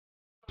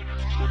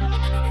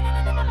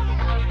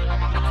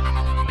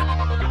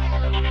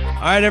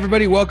All right,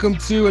 everybody, welcome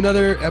to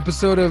another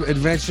episode of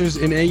Adventures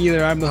in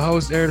Angular. I'm the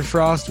host, Aaron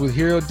Frost, with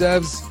Hero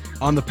Devs.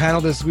 On the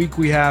panel this week,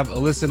 we have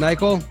Alyssa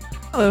Nichol.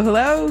 Hello,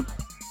 hello.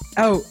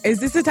 Oh, is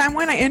this the time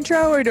when I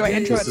intro, or do I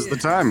intro? This is the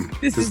time.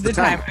 This is the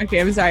time. Okay,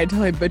 I'm sorry. I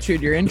totally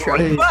butchered your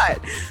intro. But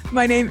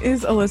my name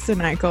is Alyssa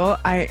Nichol.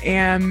 I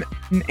am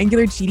an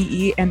Angular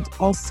GDE and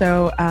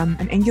also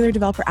an Angular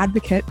developer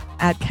advocate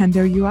at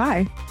Kendo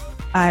UI.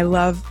 I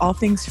love all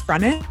things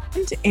front end,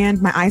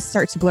 and my eyes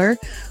start to blur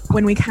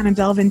when we kind of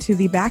delve into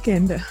the back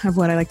end of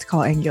what I like to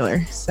call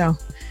Angular. So,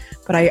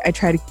 but I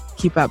try to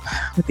keep up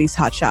with these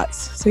hot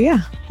shots. So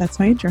yeah, that's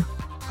my intro.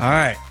 All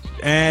right.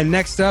 And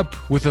next up,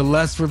 with a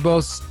less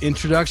verbose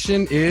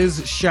introduction,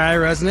 is Shai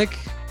Resnick.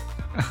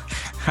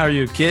 Are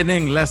you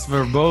kidding? Less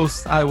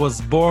verbose. I was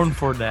born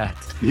for that.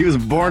 He was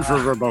born for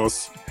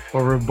verbose.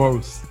 For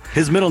verbose.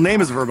 His middle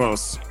name is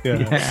verbose.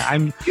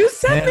 Yeah, You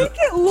said make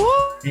it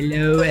long.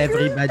 Hello,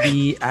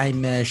 everybody.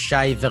 I'm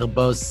Shai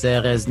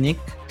Verbose Resnick,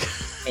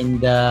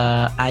 and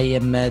I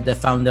am the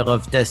founder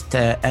of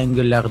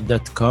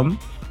testangular.com.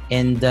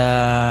 And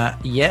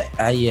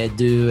I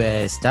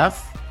do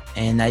stuff,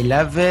 and I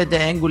love the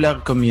Angular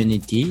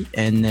community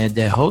and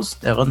the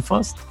host, Aaron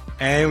Frost.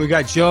 And we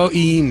got Joe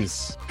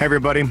Eames. Hey,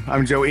 everybody.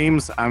 I'm Joe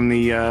Eames. I'm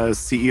the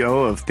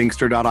CEO of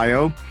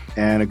Thinkster.io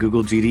and a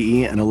Google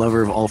GDE and a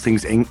lover of all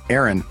things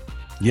Aaron.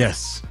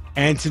 Yes.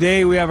 And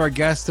today we have our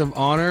guest of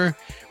honor.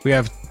 We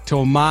have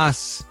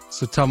Tomas.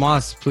 So,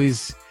 Tomas,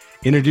 please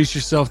introduce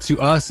yourself to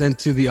us and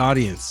to the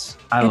audience.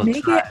 And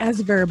make it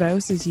as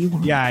verbose as you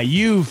want. Yeah,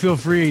 you feel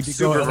free to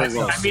Super go.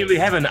 verbose. I mean, we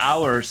have an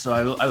hour, so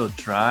I will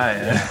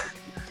try.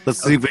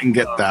 Let's see if we can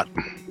get that.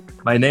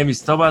 My name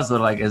is Tomas,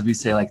 or as we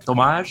say,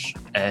 Tomas,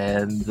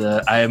 and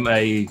I am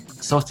a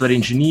software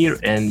engineer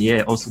and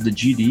also the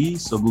GDE,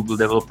 so Google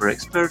Developer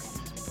Expert.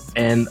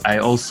 And I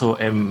also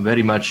am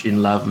very much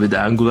in love with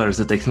Angular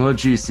as a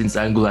technology since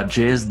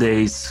AngularJS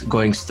days,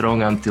 going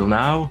strong until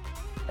now.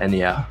 And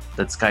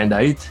that's kind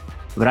of it.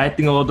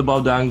 Writing a lot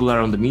about the Angular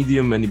on the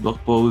Medium, many blog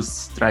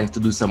posts, trying to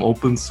do some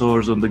open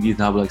source on the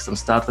GitHub, like some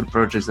starter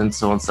projects and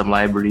so on, some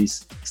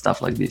libraries,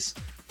 stuff like this.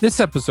 This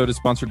episode is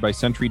sponsored by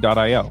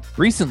Sentry.io.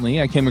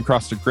 Recently, I came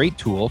across a great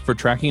tool for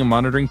tracking and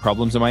monitoring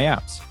problems in my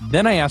apps.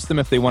 Then I asked them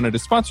if they wanted to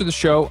sponsor the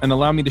show and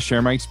allow me to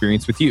share my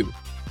experience with you.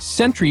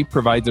 Sentry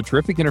provides a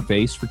terrific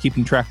interface for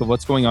keeping track of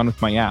what's going on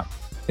with my app.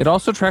 It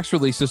also tracks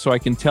releases so I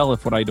can tell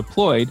if what I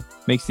deployed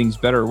makes things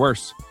better or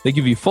worse. They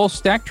give you full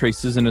stack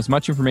traces and as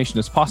much information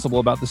as possible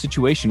about the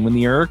situation when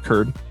the error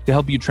occurred to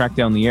help you track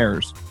down the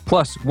errors.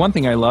 Plus, one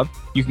thing I love,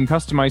 you can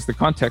customize the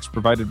context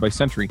provided by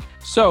Sentry.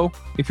 So,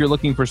 if you're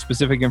looking for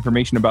specific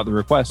information about the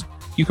request,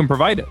 you can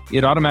provide it.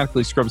 It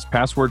automatically scrubs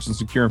passwords and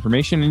secure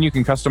information, and you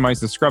can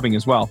customize the scrubbing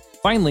as well.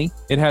 Finally,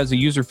 it has a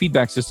user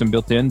feedback system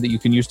built in that you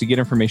can use to get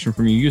information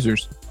from your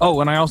users.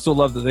 Oh, and I also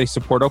love that they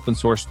support open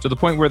source to the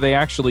point where they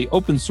actually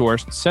open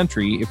sourced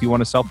Sentry if you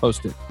want to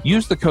self-host it.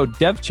 Use the code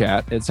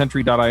DevChat at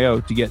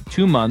Sentry.io to get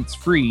 2 months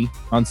free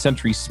on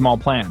Sentry's small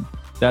plan.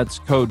 That's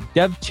code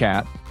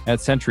DevChat at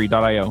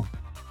Sentry.io.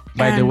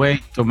 By the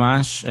way,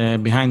 Tomas,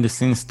 behind the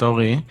scenes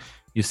story,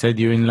 you said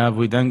you're in love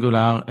with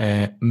Angular.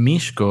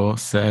 Mishko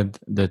said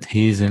that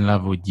he's in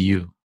love with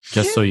you,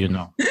 just so you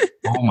know.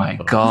 Oh my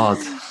God.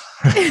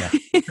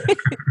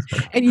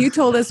 And you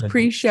told us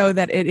pre-show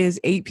that it is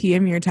 8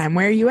 p.m. your time.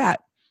 Where are you at?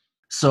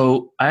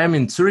 So I am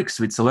in Zurich,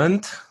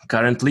 Switzerland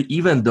currently,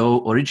 even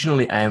though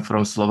originally I am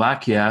from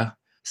Slovakia,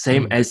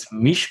 same as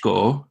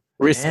Mishko.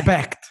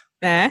 Respect.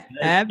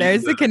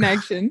 There's the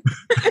connection.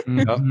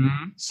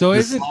 So The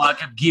is it,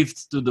 Slovak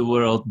gift to the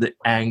world, the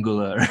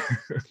Angular.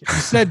 you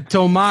said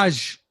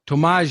Tomage.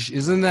 Tomage,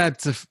 isn't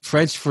that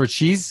French for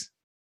cheese?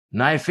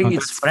 No, I think Oh,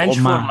 it's that's French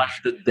for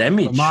fromage. the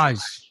damage.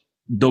 Fromage.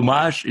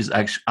 Dommage is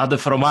actually the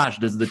fromage.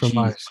 That's the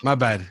Fromage. cheese. My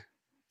bad.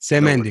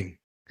 Same ending.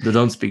 They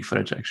don't speak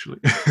French actually.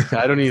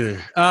 I don't either.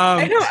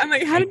 I know. I'm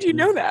like, how did you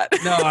know that?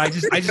 No, I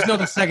just know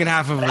the second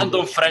half of it.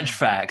 Random French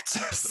facts.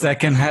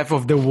 Second half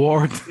of the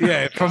word.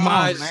 Yeah,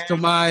 fromage, man.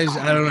 tomage.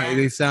 I don't know.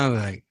 They sound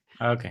like.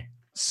 Okay.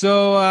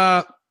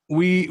 So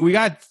we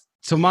got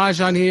Tomage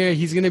on here.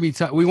 He's gonna be.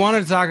 We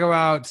wanted to talk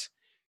about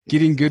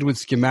getting good with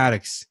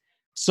schematics.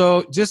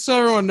 So just so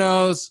everyone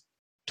knows,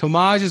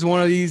 Tomage is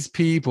one of these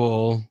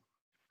people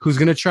who's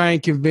gonna try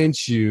and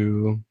convince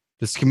you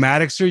the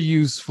schematics are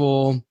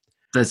useful,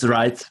 That's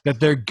right. that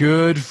they're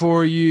good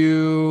for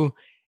you,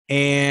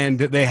 and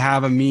that they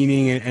have a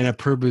meaning and a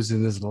purpose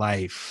in this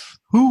life.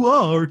 Who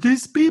are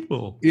these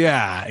people?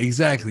 Yeah,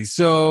 exactly.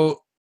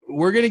 So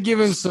we're gonna give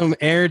him some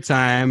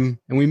airtime,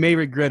 and we may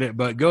regret it,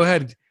 but go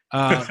ahead.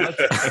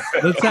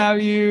 Let's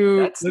have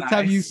you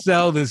have you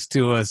sell this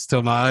to us,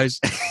 Tomage.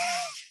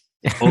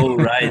 All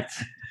right.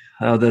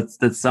 Oh,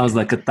 that sounds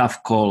like a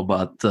tough call,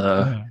 but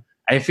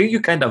I think you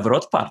kind of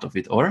wrote part of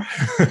it, or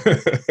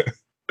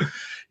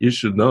you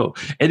should know.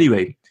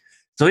 Anyway,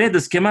 so the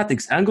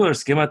schematics, Angular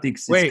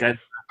schematics. Wait,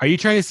 are you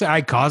trying to say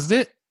I caused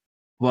it?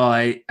 Well,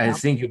 I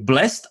think you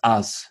blessed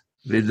us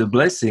with the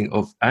blessing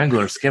of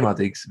Angular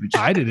schematics, which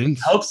I didn't.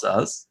 helps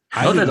us.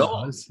 I Not didn't at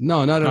all.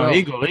 No, not at No,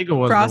 all. Eagle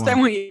was Frost, the I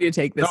one. want you to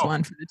take this No.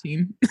 one for the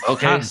team.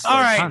 Okay. Hans. All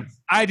right, Hans.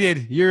 I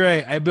did. You're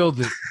right. I built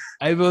it.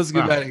 I built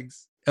Wow.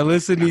 schematics.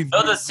 Alyssa needs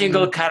Not a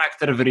single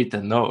character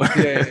written, no.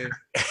 Yeah.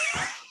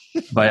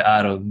 By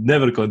Aaron.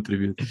 Never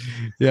contribute.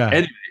 Yeah.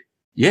 Anyway,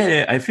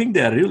 yeah, I think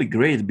they are really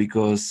great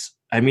because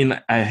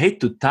I hate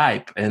to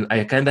type and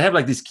I kind of have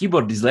like this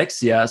keyboard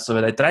dyslexia. So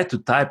when I try to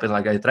type and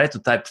like I try to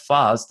type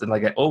fast and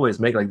like I always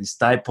make like these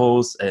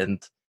typos,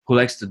 and who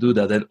likes to do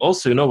that? And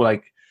also,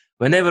 like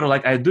whenever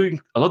like I'm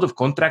doing a lot of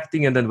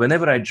contracting, and then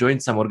whenever I join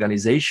some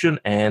organization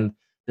and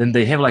then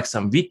they have like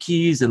some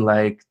wikis and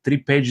like 3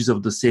 pages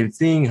of the same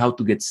thing, how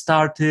to get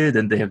started,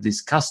 and they have this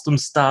custom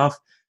stuff,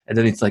 and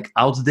then it's like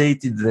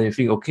outdated. Then you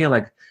think, okay,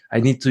 like I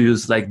need to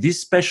use like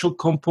this special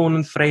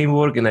component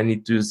framework, and I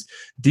need to use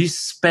this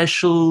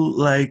special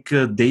like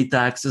data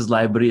access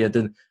library. And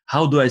then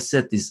how do I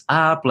set this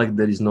up? Like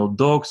there is no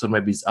docs, or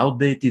maybe it's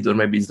outdated, or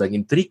maybe it's like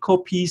in 3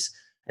 copies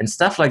and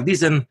stuff like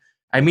this. And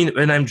I mean,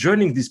 when I'm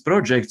joining these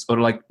projects, or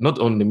like not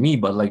only me,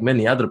 but like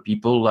many other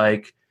people,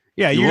 like,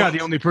 Yeah, you're not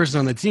the only person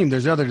on the team.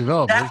 There's other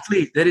developers.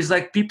 exactly. There is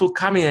like people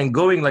coming and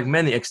going, like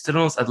many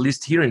externals, at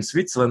least here in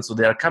Switzerland. So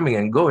they are coming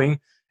and going.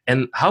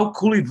 And how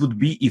cool it would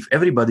be if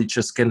everybody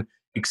just can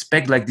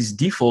expect like this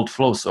default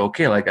flow. So,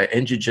 okay, like I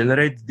ng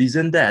generate this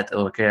and that.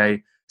 Okay,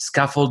 I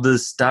scaffold the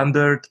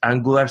standard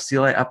Angular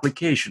CLI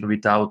application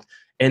without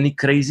any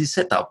crazy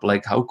setup.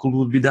 Like how cool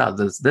would be that?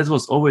 That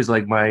was always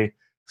like my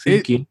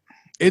thinking.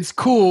 It's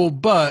cool,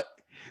 but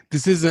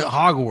this isn't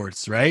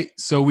Hogwarts, right?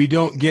 So we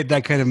don't get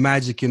that kind of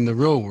magic in the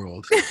real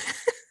world.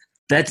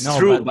 That's No,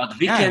 true, but- but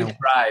we yeah. can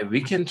try.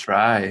 We can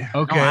try.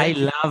 Okay. No,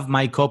 I love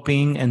my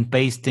copying and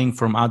pasting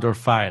from other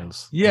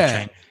files.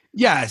 Yeah.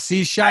 Yeah,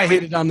 see, Shai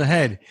hit it on the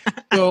head.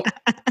 So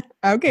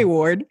Okay,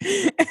 Ward.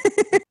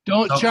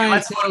 don't Okay, try and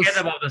let's tell forget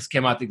us, about the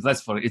schematics.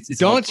 Let's forget. It's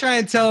don't try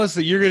and tell us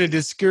that you're going to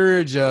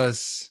discourage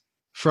us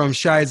from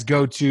Shai's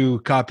go-to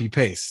copy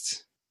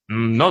paste.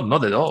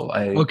 Not at all.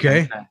 I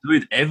do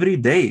it every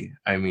day.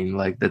 I mean,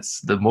 like that's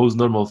the most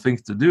normal thing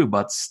to do.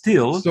 But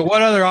still, So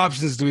what other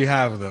options do we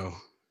have though?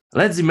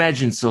 let's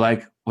imagine. So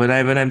like when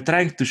I'm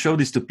trying to show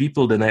this to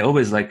people, then I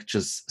always like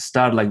just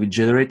start like with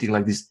generating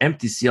like this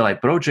empty CLI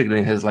project, and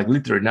it has like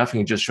literally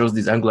nothing. It just shows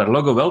this Angular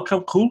logo.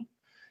 Welcome, cool.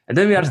 And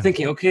then we are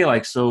thinking, okay,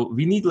 like so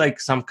we need like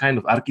some kind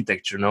of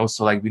architecture, no?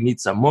 So like we need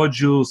some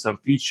modules, some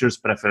features,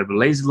 preferably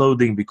lazy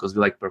loading because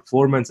we like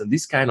performance and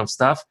this kind of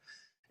stuff.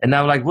 And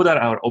now like what are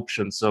our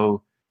options?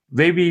 So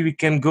maybe we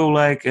can go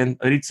like and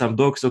read some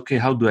docs. Okay,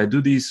 how do I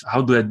do this?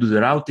 How do I do the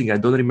routing? I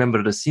don't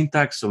remember the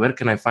syntax. So where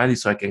can I find it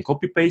so I can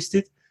copy paste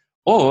it?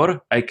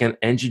 Or I can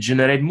ng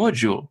generate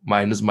module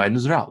minus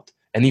route.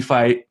 And if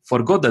I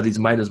forgot that it's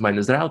minus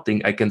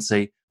routing, I can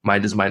say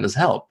minus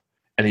help.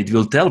 And it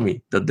will tell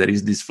me that there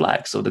is this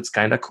flag. So that's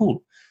kind of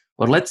cool.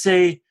 Or let's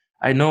say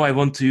I know I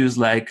want to use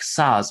like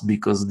SAS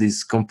because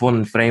this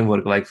component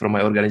framework like from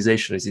my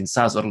organization is in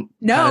SAS. Or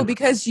No,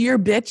 because you're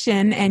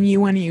bitching and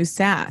you want to use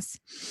SAS.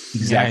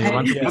 exactly. Yeah, I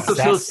want to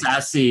feel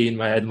sassy in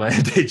my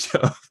day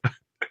job.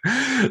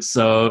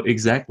 So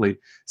exactly.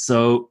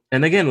 So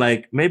and again,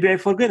 like maybe I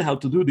forget how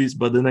to do this,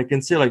 but then I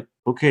can say like,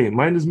 okay,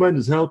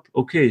 minus help.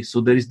 Okay, so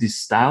there is this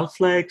style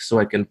flag, so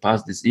I can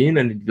pass this in,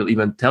 and it will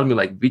even tell me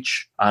like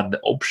which are the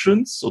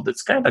options. So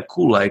that's kind of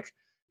cool, like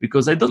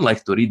because I don't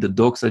like to read the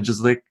docs. I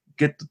just like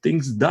get the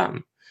things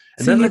done.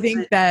 And So then you let's think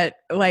say- that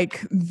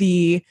like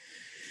the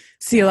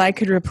CLI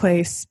could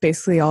replace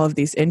basically all of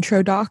these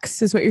intro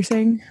docs is what you're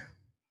saying?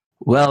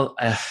 Well,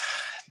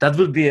 that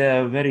would be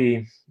a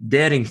very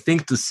daring thing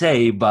to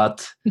say,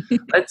 but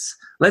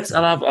let's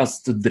allow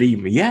us to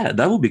dream. Yeah,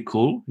 that would be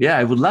cool. Yeah,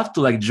 I would love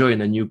to like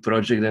join a new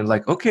project and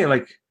like, okay,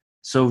 like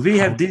so we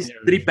have these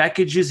 3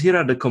 packages. Here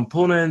are the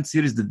components.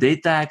 Here is the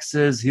data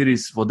access. Here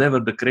is whatever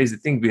the crazy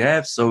thing we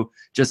have. So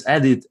just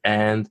add it,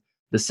 and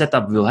the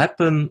setup will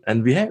happen,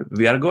 and we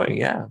are going.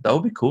 Yeah, that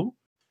would be cool.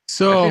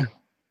 So Okay.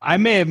 I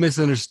may have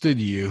misunderstood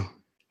you,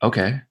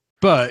 Okay.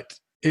 but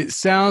it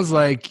sounds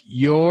like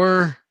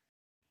you're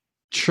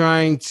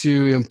trying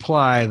to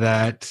imply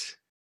that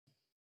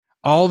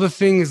all the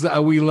things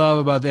that we love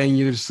about the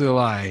Angular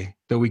CLI,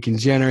 that we can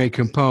generate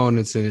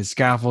components and it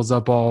scaffolds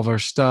up all of our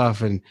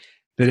stuff and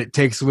that it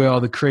takes away all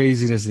the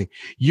craziness.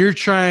 You're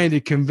trying to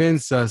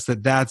convince us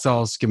that that's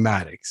all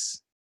schematics.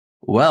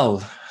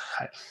 Well,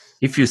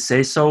 if you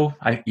say so,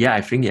 I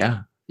think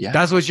yeah.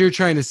 That's what you're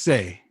trying to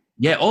say.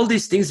 Yeah, all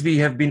these things we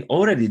have been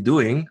already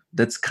doing,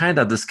 that's kind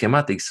of the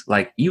schematics.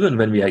 Like even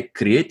when we are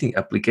creating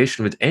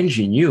application with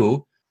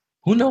ng-new,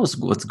 who knows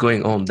what's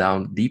going on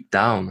deep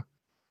down?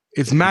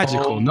 It's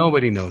magical. Oh.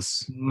 Nobody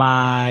knows.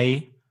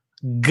 My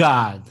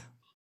God.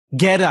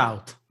 Get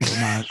out.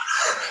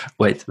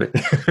 Wait.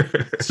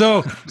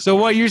 So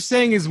what you're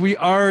saying is we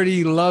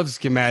already love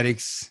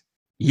schematics.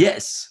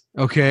 Yes.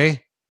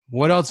 Okay.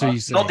 What else are you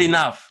saying? Not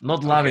enough.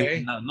 Not loving.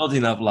 Okay. Not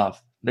enough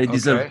love. They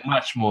deserve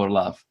much more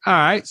love. All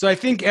right. So I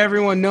think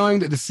everyone knowing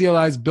that the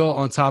CLI is built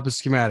on top of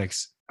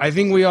schematics, I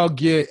think we all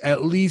get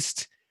at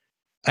least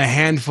a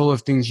handful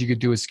of things you could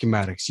do with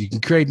schematics. You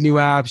can create new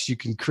apps. You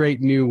can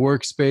create new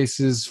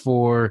workspaces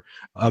for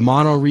a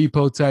mono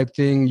repo type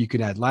thing. You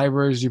can add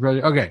libraries to your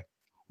project. Okay.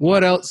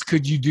 What else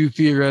could you do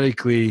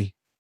theoretically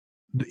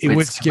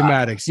with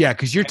schematics? Yeah,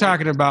 because you're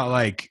talking about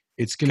like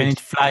it's going to... Can it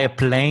fly a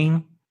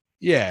plane?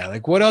 Yeah,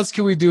 like what else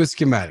can we do with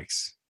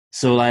schematics?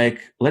 So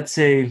like, let's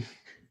say,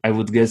 I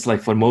would guess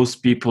like for most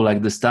people,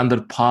 like the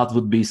standard path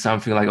would be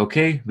something like,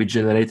 okay, we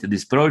generated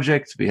this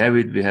project, we have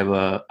it, we have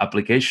a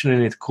application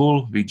in it,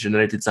 cool. We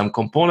generated some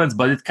components,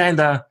 but it kind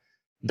of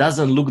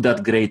doesn't look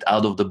that great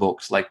out of the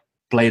box, like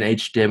plain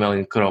HTML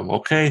in Chrome.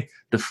 Okay,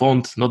 the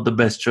font, not the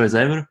best choice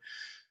ever.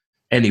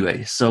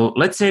 Anyway, so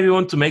let's say we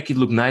want to make it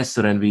look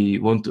nicer and we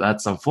want to add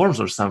some forms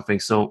or something.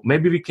 So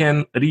maybe we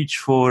can reach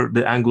for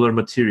the Angular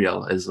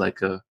material as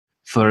like a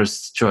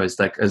first choice,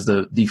 like as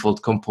the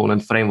default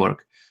component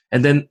framework.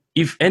 And then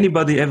if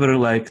anybody ever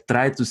like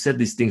tried to set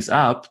these things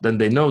up, then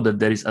they know that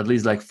there is at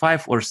least like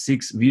 5 or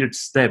 6 weird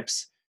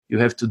steps you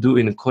have to do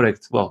in a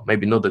correct, well,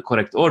 maybe not the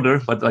correct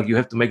order, but like you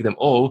have to make them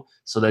all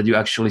so that you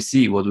actually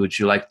see what would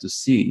you like to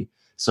see.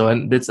 So,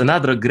 and that's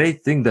another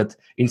great thing, that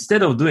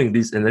instead of doing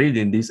this and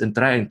reading this and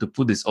trying to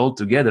put this all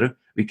together,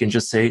 we can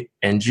just say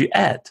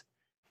ng-add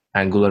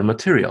Angular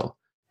material.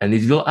 And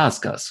it will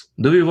ask us,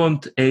 do we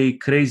want a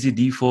crazy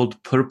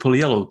default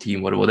purple-yellow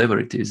theme or whatever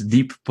it is,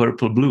 deep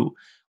purple-blue?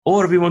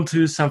 Or we want to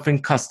use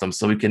something custom,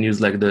 so we can use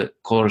like the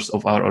colors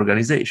of our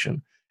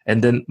organization.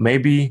 And then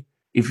maybe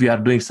if we are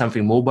doing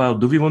something mobile,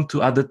 do we want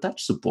to add the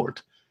touch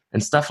support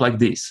and stuff like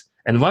this?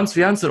 And once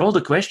we answer all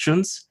the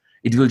questions,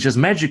 it will just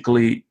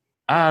magically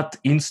add,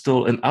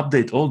 install, and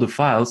update all the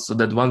files so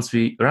that once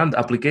we run the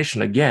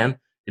application again,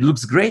 it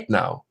looks great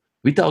now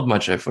without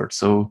much effort.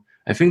 So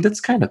I think that's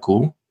kind of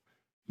cool.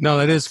 No,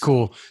 that is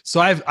cool. So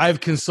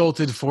I've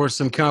consulted for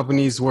some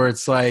companies where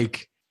it's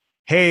like,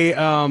 hey,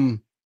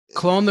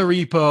 clone the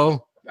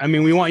repo. I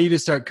mean, we want you to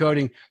start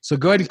coding. So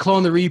go ahead and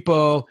clone the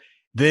repo,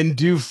 then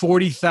do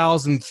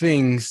 40,000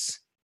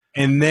 things,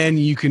 and then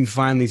you can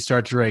finally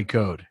start to write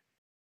code.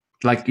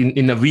 Like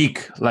in a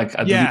week, like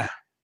yeah.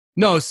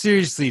 No,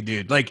 seriously,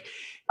 dude. Like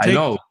I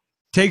know.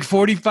 Take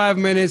 45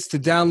 minutes to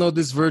download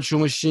this virtual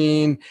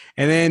machine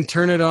and then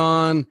turn it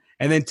on,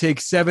 and then take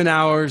 7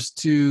 hours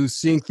to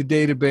sync the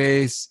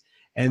database,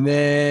 and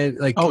then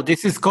like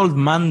this is called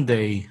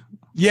Monday.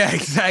 Yeah,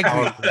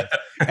 exactly.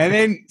 And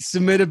then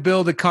submit a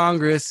bill to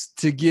Congress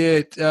to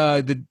get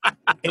the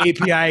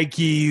API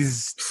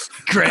keys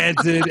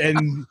granted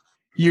and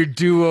your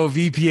Duo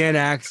VPN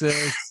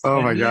access.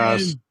 Oh my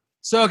gosh.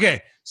 So,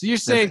 okay. So you're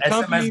saying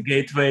SMS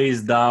gateway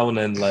is down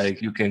and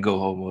like you can go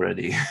home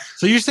already.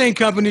 So you're saying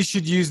companies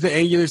should use the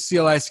Angular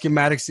CLI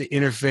schematics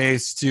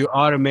interface to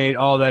automate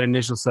all that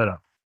initial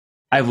setup?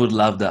 I would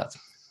love that.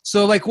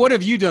 So like, what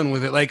have you done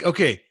with it? Like,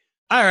 okay,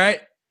 all right,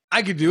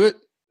 I could do it.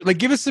 Like,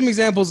 give us some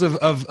examples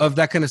of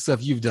that kind of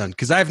stuff you've done,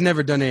 because I've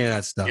never done any of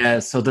that stuff. Yeah,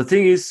 so the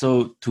thing is,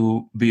 so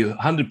to be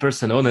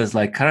 100% honest,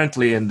 like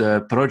currently in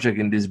the project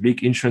in this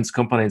big insurance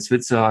company in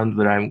Switzerland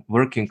where I'm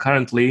working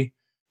currently,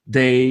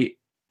 they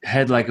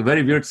had like a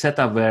very weird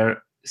setup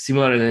where,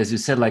 similar as you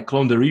said, like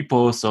clone the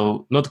repo.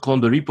 So not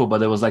clone the repo, but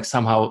there was like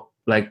somehow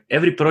like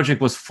every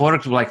project was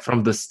forked like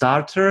from the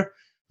starter,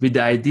 with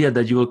the idea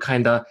that you will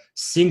kind of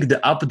sync the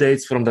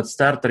updates from that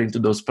starter into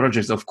those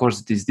projects. Of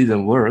course, this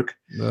didn't work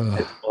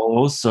at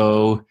all.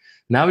 So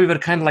now we were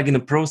kind of like in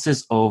the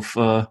process of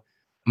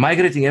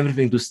migrating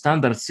everything to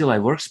standard CLI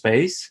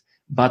workspace,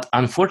 but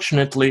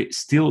unfortunately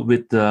still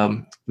with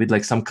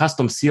like some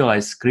custom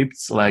CLI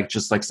scripts, like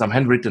just like some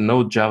handwritten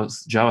Node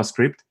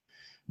JavaScript.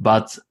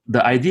 But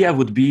the idea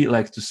would be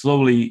like to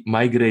slowly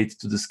migrate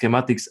to the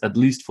schematics, at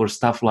least for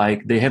stuff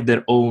like they have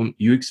their own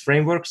UX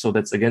framework. So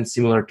that's again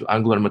similar to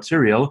Angular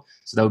material.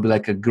 So that would be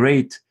like a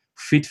great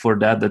fit for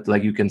that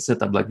like you can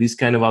set up like this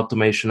kind of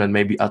automation and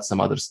maybe add some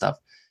other stuff.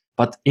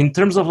 But in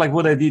terms of like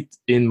what I did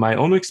in my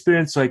own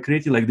experience, so I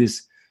created like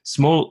this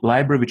small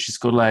library, which is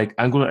called like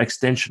Angular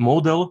extension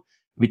model,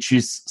 which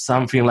is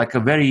something like a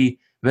very,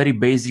 very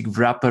basic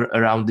wrapper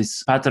around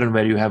this pattern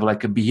where you have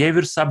like a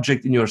behavior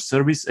subject in your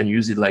service and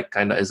use it like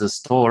kind of as a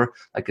store,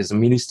 like as a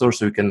mini store,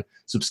 so you can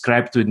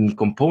subscribe to it in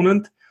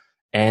component.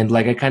 And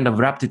like I kind of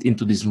wrapped it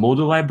into this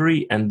model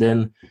library. And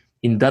then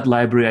in that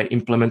library, I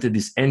implemented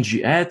this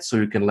ng-add, so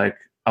you can like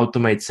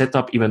automate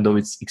setup, even though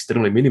it's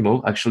extremely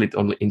minimal. Actually, it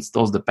only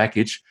installs the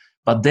package.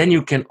 But then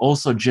you can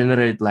also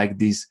generate like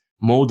these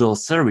model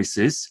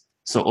services.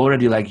 So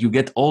already like you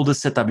get all the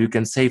setup. You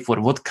can say for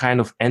what kind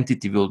of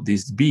entity will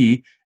this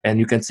be. And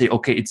you can say,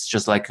 okay, it's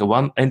just like a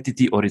one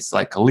entity or it's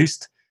like a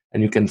list.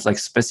 And you can like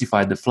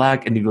specify the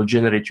flag and it will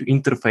generate your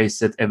interface,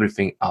 set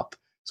everything up.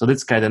 So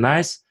that's kind of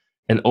nice.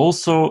 And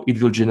also it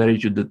will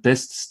generate you the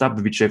test stub,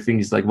 which I think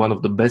is like one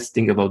of the best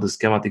thing about the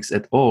schematics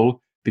at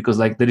all. Because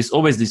like there is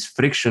always this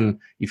friction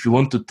if you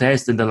want to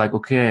test and then like,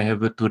 okay, I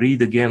have to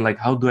read again, like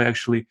how do I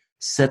actually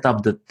set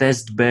up the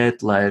test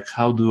bed? Like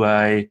how do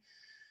I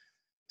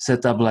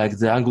set up like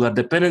the Angular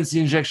dependency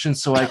injection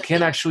so I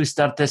can actually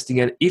start testing?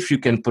 And if you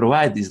can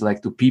provide this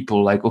like to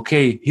people, like,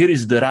 okay, here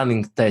is the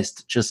running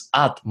test, just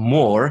add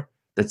more,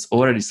 that's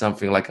already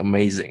something like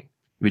amazing.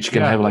 which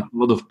can have like a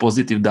lot of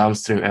positive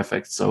downstream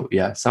effects. So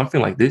yeah,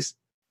 something like this.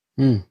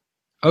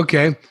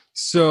 Okay,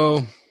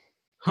 so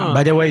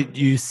By the way,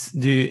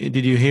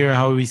 did you hear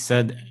how we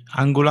said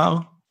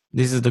Angular?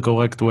 This is the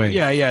correct way.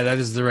 yeah, that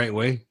is the right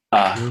way.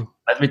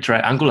 Let me try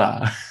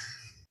Angular.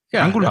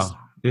 Yeah, Angular.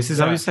 This is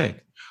how you say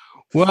it.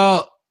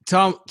 Well,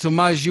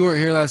 Tomas, you weren't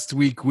here last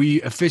week.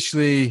 We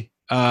officially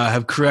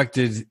have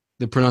corrected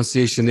the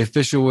pronunciation. The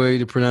official way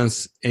to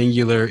pronounce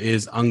Angular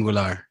is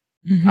Angular.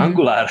 Mhm.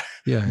 Angular.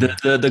 Yeah,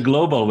 The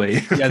global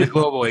way. yeah, the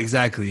global,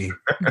 exactly.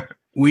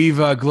 We've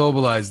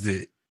globalized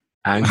it.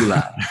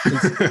 Angular.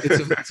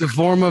 It's a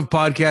form of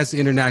podcast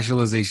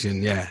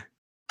internationalization. Yeah.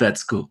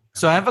 That's cool.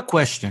 So I have a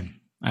question.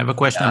 About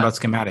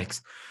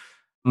schematics.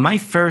 My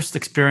first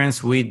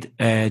experience with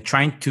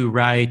trying to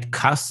write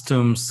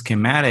custom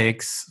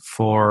schematics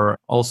for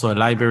also a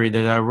library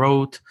that I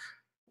wrote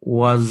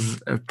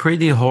was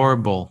pretty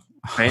horrible.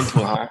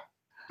 Painful, huh?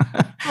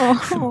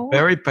 Oh.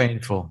 Very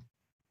painful.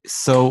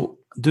 So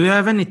do you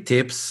have any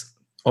tips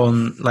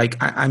on, like,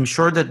 I'm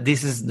sure that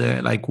this is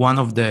one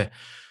of the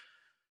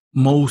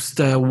most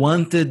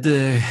wanted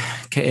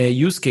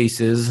use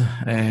cases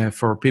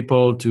for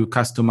people to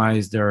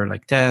customize their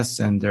like tests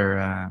and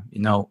their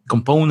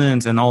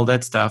components and all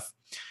that stuff.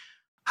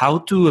 How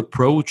to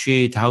approach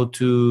it, how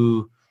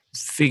to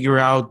figure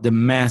out the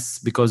mess,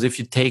 because if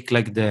you take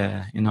like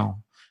the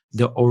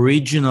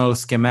original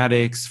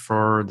schematics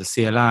for the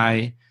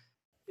CLI,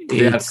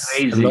 it's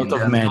crazy. a lot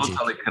of magic.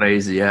 Totally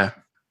crazy, yeah.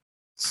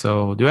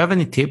 So do you have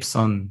any tips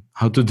on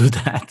how to do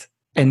that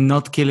and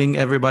not killing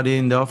everybody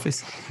in the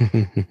office?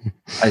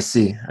 I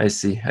see.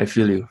 I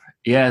feel you.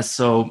 Yeah,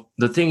 so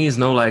the thing is,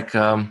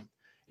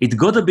 it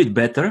got a bit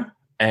better.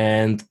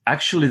 And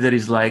actually there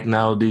is like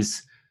now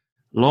this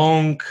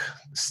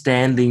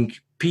long-standing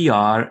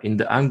PR in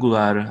the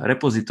Angular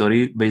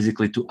repository,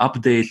 basically to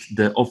update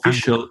the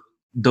official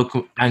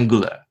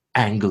Angular,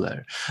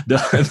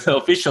 the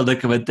official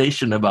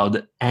documentation about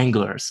the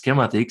Angular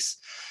schematics.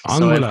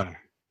 Angular.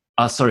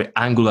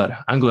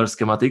 Angular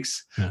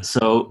schematics. Yeah.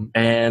 So,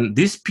 and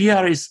this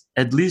PR is,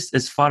 at least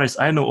as far as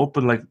I know,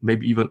 open like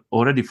maybe even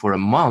already for a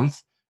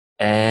month.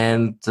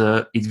 And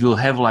it will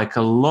have like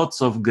a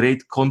lots of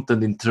great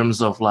content in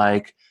terms of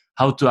like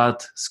how to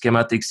add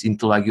schematics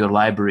into like your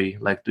library,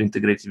 like to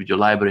integrate it with your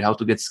library, how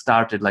to get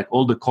started, like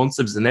all the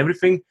concepts and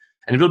everything.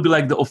 And it will be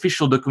like the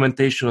official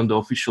documentation on the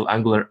official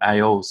Angular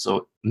IO.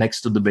 So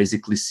next to the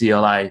basically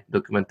CLI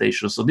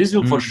documentation. So this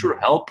will for sure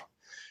help.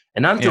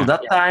 And until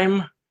that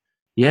time,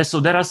 so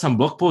there are some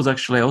blog posts.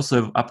 Actually, I also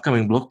have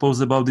upcoming blog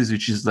posts about this,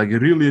 which is like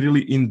really,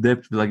 really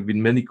in-depth, like with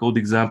many code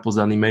examples,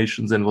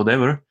 animations, and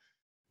whatever.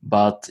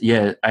 But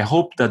yeah, I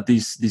hope that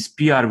this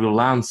PR will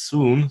land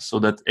soon so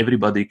that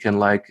everybody can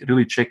like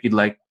really check it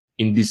like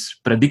in this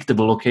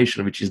predictable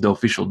location, which is the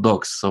official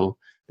docs. So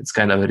it's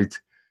kind of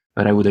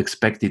where I would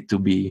expect it to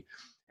be.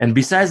 And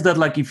besides that,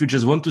 like if you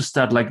just want to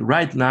start like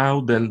right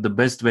now, then the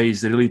best way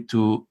is really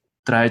to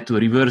try to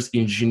reverse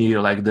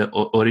engineer like the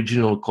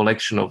original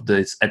collection of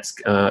this at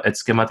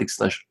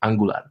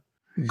schematics/Angular.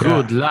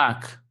 Good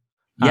luck.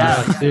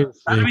 Yeah,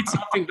 start with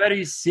something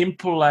very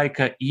simple like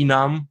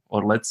enum,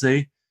 or let's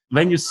say,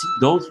 when you see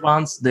those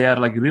ones, they are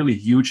like really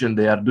huge and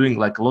they are doing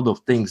like a lot of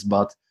things.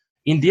 But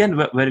in the end,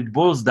 where it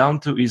boils down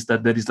to is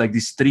that there is like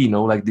this tree,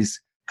 like this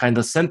kind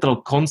of central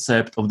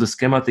concept of the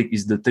schematic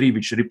is the tree,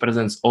 which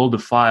represents all the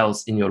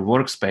files in your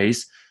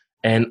workspace.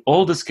 And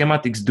all the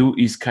schematics do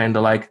is kind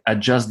of like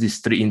adjust this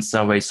tree in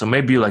some way. So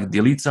maybe like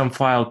delete some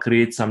file,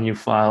 create some new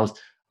files,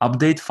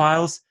 update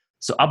files.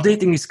 So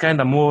updating is kind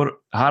of more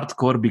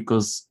hardcore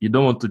because you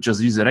don't want to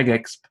just use a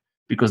regex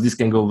because this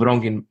can go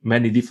wrong in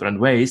many different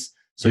ways.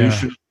 So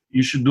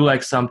you should do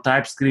like some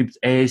TypeScript,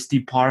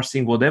 AST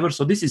parsing, whatever.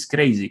 So this is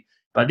crazy.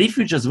 But if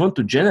you just want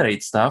to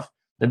generate stuff,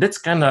 then that's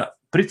kind of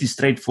pretty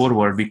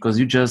straightforward because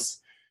you just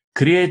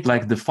create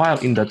like the file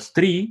in that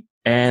tree.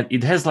 And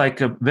it has like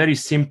a very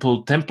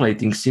simple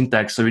templating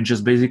syntax. So you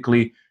just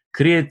basically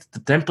create the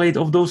template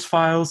of those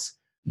files,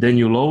 then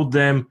you load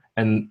them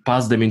and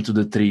pass them into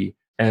the tree.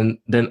 And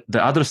then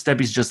the other step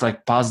is just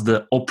like pass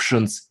the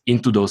options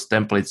into those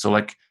templates. So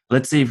like,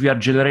 let's say if we are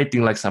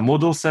generating like some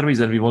model service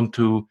and we want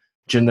to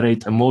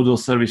generate a model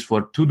service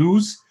for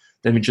to-dos,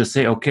 then we just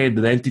say, okay,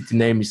 the entity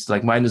name is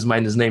like minus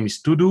name is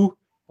to-do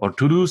or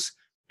to-dos.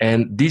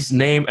 And this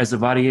name as a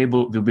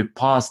variable will be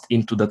passed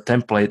into the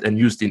template and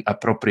used in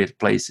appropriate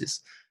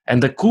places.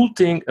 And the cool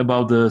thing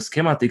about the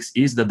schematics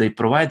is that they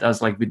provide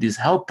us like with these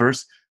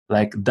helpers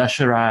like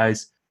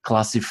dasherize,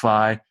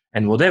 classify,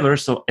 and whatever.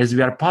 So as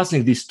we are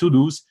passing these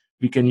to-dos,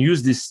 we can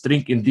use this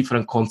string in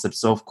different concepts.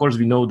 So of course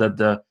we know that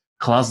the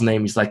class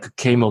name is like a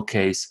camel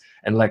case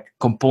and like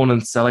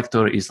component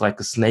selector is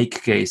like a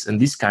snake case and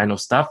this kind of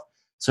stuff.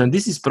 So and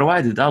this is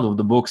provided out of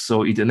the box.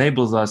 So it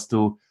enables us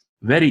to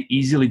very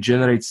easily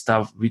generate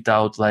stuff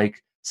without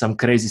like some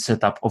crazy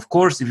setup. Of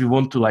course, if you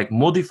want to like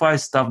modify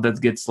stuff,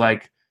 that gets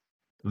like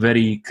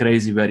very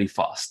crazy, very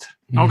fast.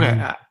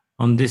 Okay.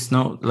 On this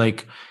note,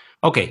 like,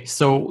 okay,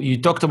 so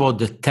you talked about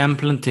the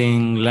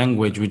templating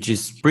language, which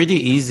is pretty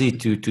easy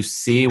to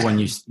see when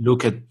you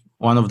look at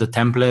one of the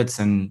templates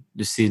and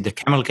you see the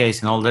camel case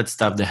and all that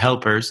stuff, the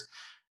helpers,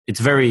 it's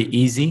very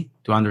easy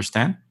to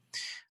understand.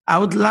 I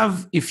would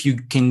love if you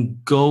can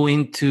go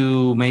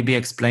into maybe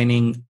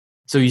explaining.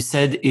 So you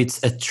said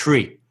it's a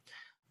tree,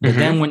 but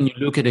then when you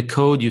look at the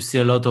code, you see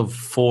a lot of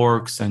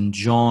forks and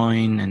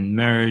join and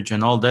merge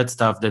and all that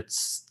stuff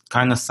that's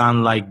kind of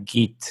sound like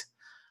Git.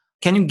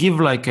 Can you give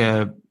like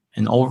an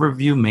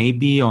overview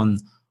maybe on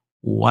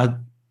what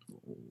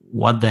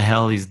the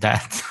hell is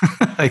that?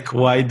 Like,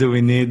 why do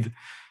we need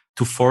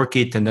to fork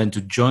it and then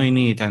to join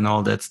it and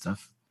all that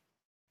stuff?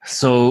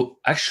 So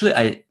actually,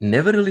 I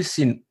never really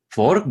seen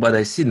fork, but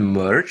I seen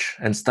merge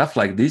and stuff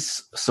like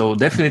this. So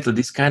definitely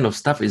this kind of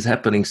stuff is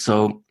happening.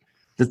 So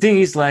the thing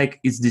is like,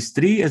 it's this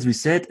tree, as we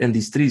said, and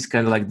this tree is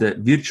kind of like the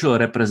virtual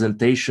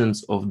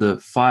representations of the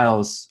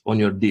files on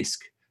your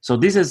disk. So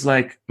this has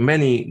like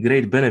many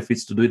great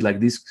benefits to do it like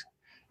this.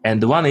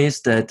 And the one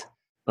is that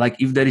like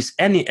if there is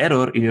any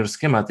error in your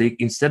schematic,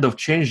 instead of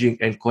changing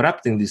and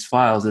corrupting these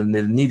files and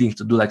then needing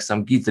to do like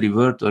some git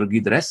revert or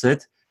git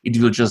reset, it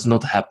will just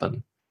not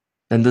happen.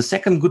 And the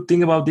second good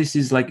thing about this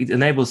is like it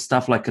enables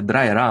stuff like a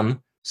dry run.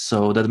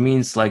 So that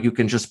means like you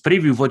can just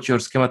preview what your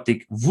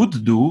schematic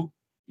would do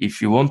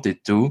if you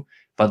wanted to,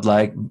 but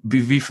like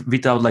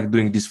without like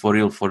doing this for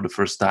real for the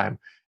first time.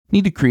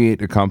 Need to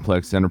create a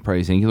complex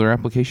enterprise Angular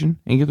application?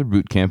 Angular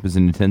Bootcamp is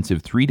an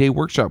intensive 3-day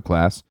workshop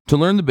class to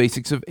learn the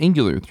basics of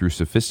Angular through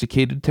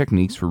sophisticated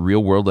techniques for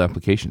real-world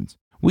applications.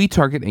 We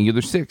target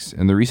Angular 6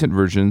 and the recent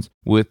versions,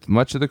 with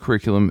much of the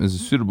curriculum is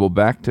suitable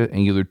back to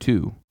Angular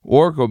 2.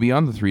 Or go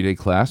beyond the 3-day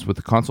class with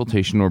a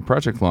consultation or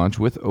project launch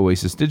with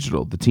Oasis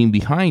Digital, the team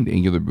behind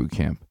Angular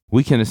Bootcamp.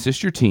 We can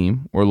assist your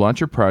team or launch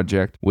your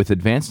project with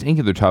advanced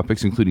Angular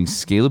topics including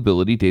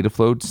scalability, data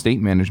flow,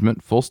 state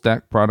management, full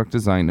stack product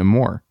design, and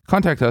more.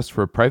 Contact us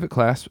for a private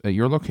class at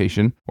your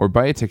location or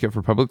buy a ticket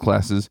for public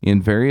classes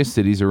in various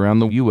cities around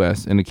the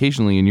US and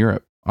occasionally in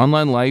Europe.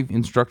 Online live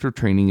instructor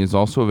training is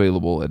also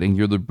available at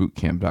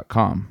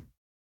angularbootcamp.com.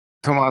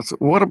 Tomas,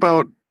 what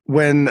about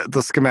when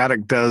the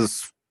schematic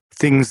does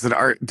things that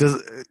are,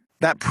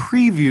 that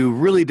preview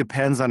really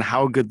depends on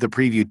how good the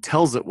preview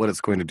tells it what it's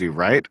going to do,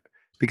 right?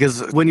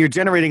 Because when you're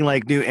generating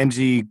like new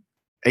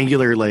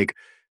Angular like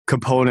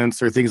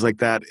components or things like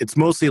that, it's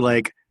mostly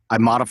like I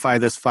modify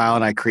this file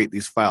and I create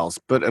these files.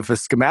 But if a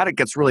schematic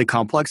gets really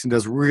complex and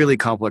does really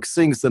complex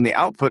things, then the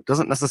output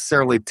doesn't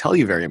necessarily tell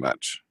you very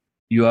much.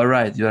 You are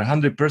right. You're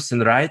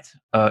 100% right.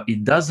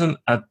 It doesn't,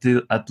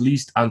 at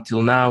least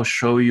until now,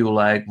 show you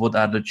like what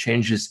are the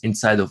changes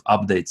inside of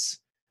updates.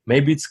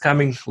 Maybe it's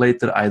coming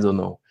later. I don't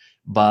know.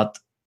 But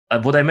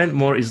what I meant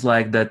more is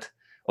like that.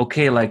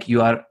 Okay, like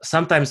you are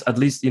sometimes, at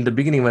least in the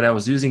beginning when I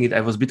was using it, I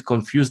was a bit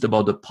confused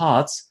about the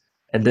paths,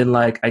 and then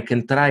like I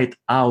can try it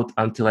out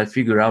until I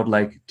figure out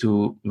like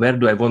to where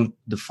do I want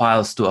the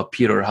files to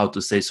appear or how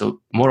to say. So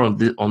more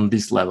on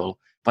this level.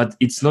 But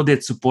it's not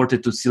yet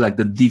supported to see like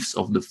the diffs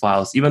of the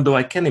files, even though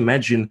I can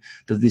imagine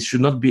that this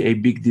should not be a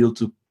big deal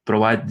to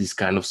provide this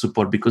kind of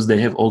support because they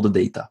have all the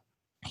data.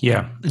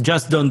 Yeah,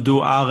 just don't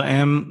do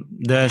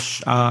rm-rf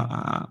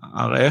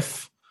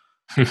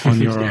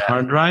on your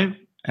hard drive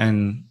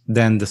and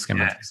then the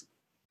schematics. Yeah.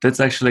 That's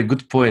actually a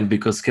good point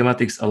because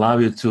schematics allow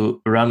you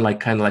to run like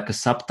kind of like a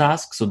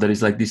subtask. So there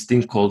is like this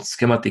thing called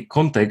schematic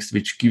context,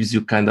 which gives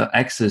you kind of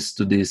access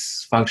to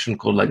this function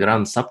called like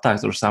run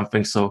subtask or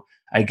something. So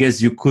I guess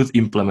you could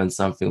implement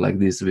something like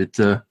this with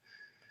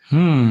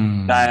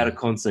dire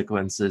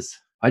consequences.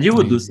 But you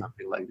would do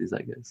something like this,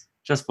 I guess.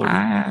 Just for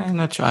I'm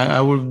not sure.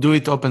 I will do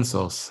it open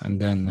source and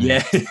then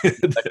like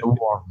a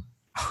worm.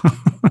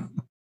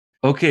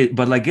 Okay,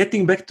 but like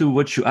getting back to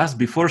what you asked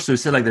before, so you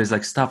said like there's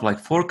like stuff like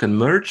fork and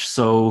merge.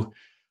 So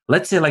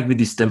let's say like with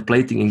this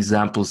templating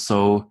example,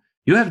 so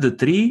you have the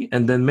tree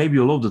and then maybe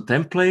you load the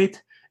template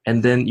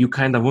and then you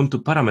kind of want to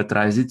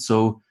parameterize it.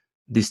 So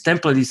this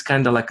template is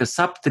kind of like a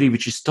subtree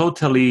which is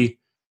totally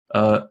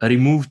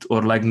removed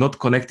or like not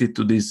connected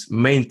to this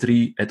main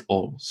tree at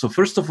all. So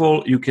first of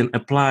all, you can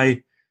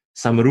apply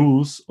some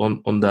rules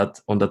on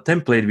the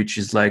template, which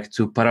is like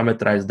to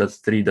parameterize that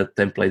tree, that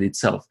template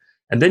itself.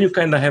 And then you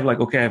kind of have like,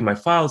 okay, I have my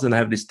files and I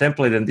have this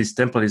template, and this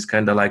template is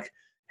kind of like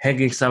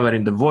hanging somewhere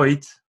in the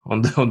void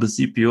on the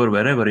CPU or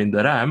wherever in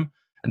the RAM,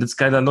 and it's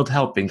kind of not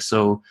helping.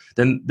 So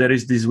then there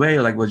is this way,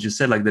 like what you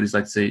said, like there is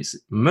like say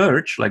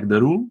merge, like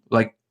the rule,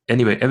 like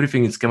anyway,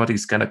 everything in schematic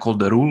is kind of called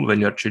the rule. When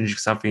you're changing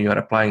something, you're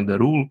applying the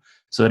rule.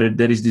 So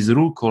there is this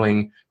rule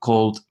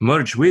called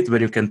merge with,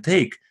 where you can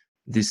take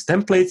this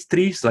template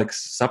trees, like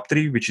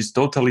subtree, which is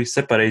totally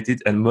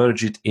separated, and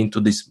merge it into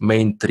this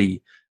main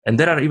tree. And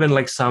there are even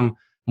like some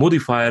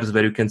modifiers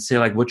where you can say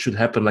like what should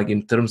happen, like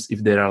in terms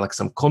if there are like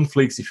some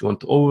conflicts, if you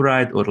want to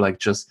override, or like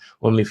just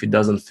only if it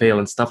doesn't fail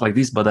and stuff like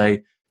this. But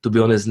I, to be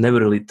honest, never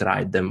really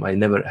tried them. I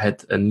never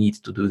had a need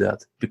to do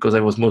that because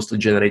I was mostly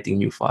generating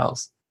new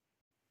files.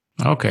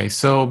 Okay,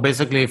 so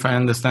basically, if I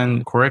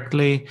understand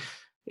correctly,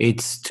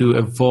 it's to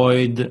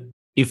avoid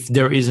if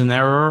there is an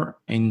error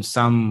in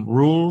some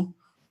rule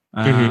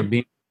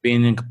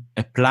being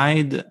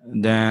applied,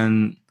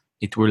 then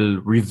it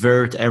will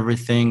revert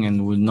everything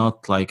and will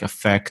not like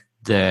affect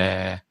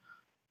the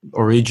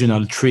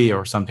original tree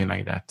or something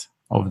like that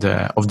of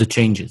the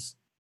changes.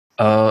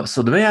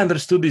 So the way I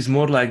understood is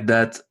more like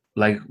that,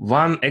 like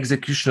one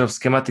execution of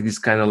schematic is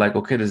kind of like,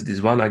 okay, there's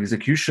this one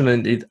execution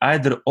and it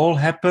either all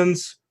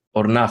happens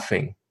or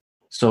nothing.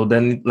 So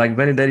then like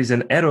when there is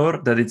an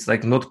error, that it's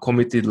like not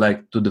committed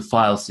like to the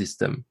file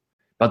system.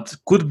 But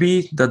could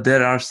be that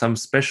there are some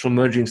special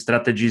merging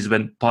strategies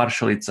when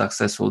partially it's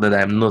successful that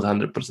I'm not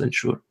 100%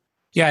 sure.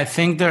 Yeah, I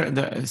think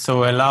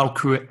so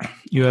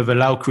you have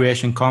allow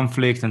creation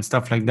conflict and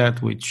stuff like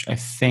that, which I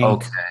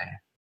think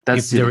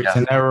if there is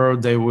an error,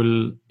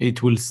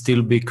 it will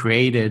still be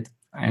created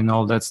and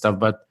all that stuff.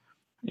 But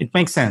it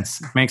makes sense.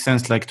 It makes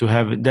sense like to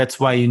have it. That's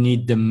why you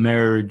need the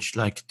merge,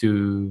 like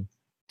to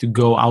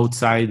go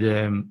outside.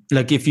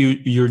 Like if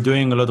you're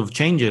doing a lot of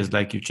changes,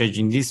 like you're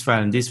changing this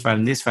file and this file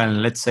and this file,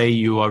 and let's say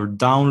you are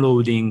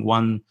downloading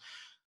one,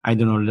 I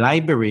don't know,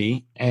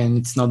 library, and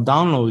it's not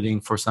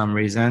downloading for some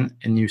reason,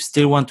 and you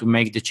still want to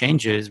make the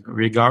changes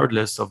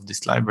regardless of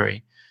this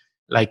library,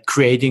 like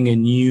creating a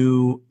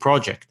new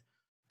project.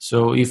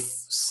 So if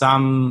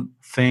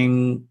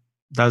something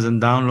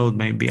doesn't download,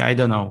 maybe, I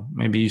don't know,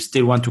 maybe you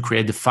still want to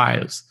create the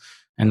files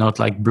and not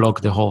like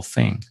block the whole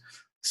thing.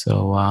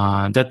 So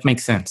that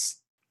makes sense.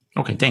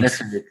 Okay, thanks.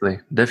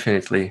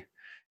 Definitely.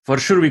 For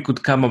sure, we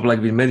could come up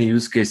like with many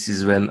use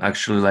cases when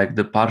actually like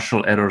the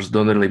partial errors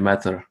don't really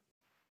matter.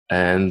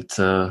 And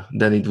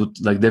then it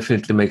would like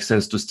definitely make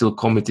sense to still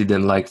commit it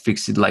and like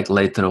fix it like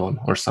later on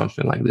or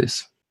something like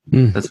this.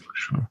 That's for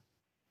sure.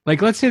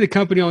 Like, let's say the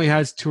company only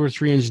has 2 or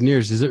 3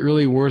 engineers. Is it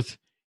really worth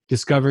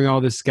discovering all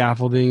this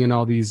scaffolding and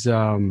all these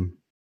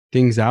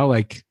things out?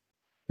 Like,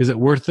 is it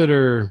worth it?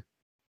 Or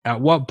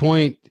at what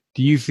point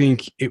do you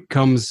think it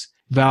becomes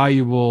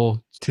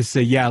valuable to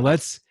say, yeah,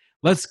 let's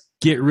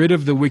get rid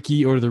of the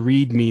wiki or the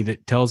README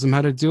that tells them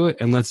how to do it,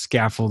 and let's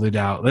scaffold it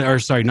out. Or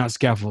sorry, not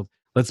scaffold.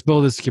 Let's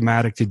build a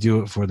schematic to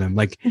do it for them.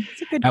 Like,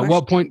 at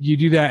what point do you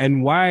do that,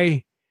 and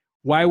why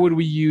would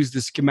we use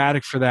the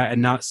schematic for that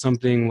and not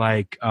something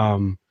like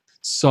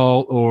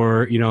Salt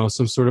or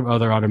some sort of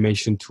other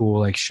automation tool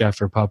like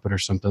Chef or Puppet or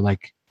something?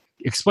 Like,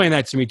 explain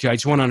that to me too. I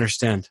just want to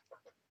understand.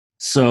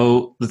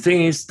 So the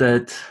thing is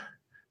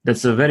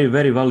that's a very,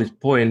 very valid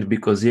point,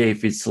 because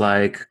if it's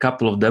like a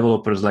couple of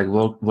developers like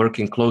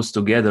working close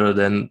together,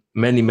 then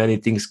many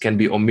things can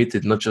be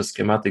omitted, not just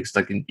schematics,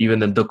 like even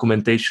the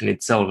documentation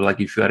itself.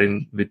 Like if you are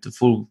in with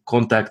full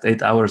contact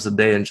 8 hours a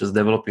day and just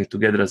developing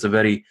together as a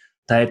very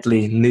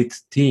tightly knit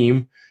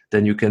team,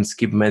 then you can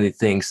skip many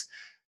things.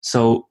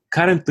 So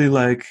currently,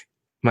 like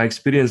my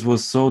experience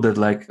was so that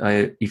like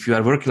if you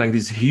are working like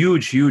this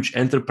huge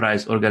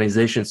enterprise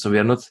organization, so we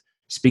are not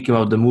speaking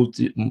about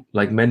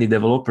many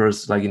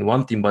developers like in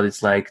one team, but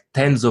it's like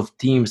tens of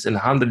teams and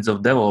hundreds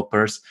of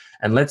developers.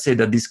 And let's say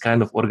that this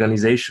kind of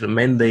organization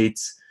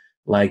mandates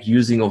like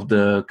using of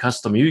the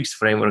custom UX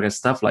framework and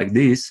stuff like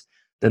this,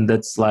 then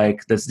that's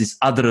this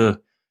other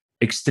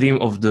extreme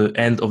of the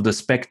end of the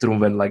spectrum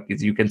when like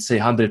you can say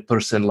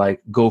 100%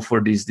 like go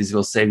for this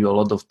will save you a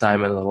lot of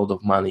time and a lot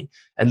of money.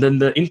 And then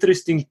the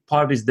interesting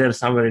part is there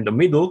somewhere in the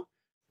middle.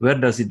 Where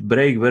does it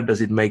break? Where does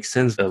it make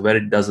sense? Where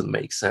it doesn't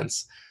make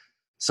sense?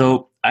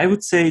 So I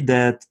would say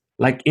that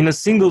like in a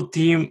single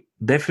team,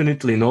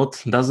 definitely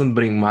not, doesn't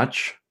bring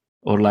much.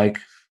 Or like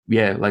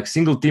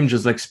single team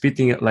just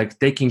like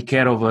taking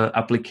care of an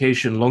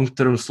application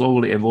long-term,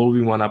 slowly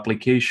evolving one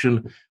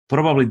application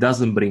probably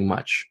doesn't bring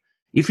much.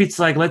 If it's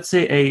like, let's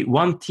say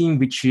one team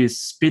which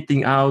is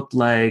spitting out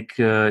like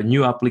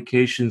new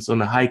applications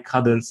on a high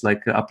cadence,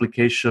 like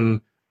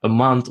application a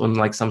month on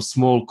like some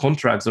small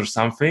contracts or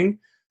something,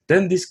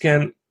 then this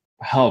can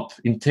help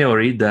in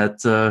theory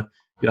that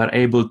you are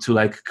able to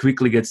like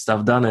quickly get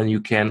stuff done, and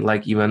you can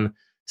like even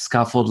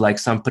scaffold like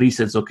some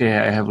presets. Okay,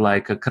 I have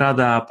like a CRUD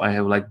app, I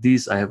have like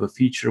this, I have a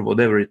feature,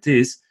 whatever it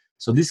is.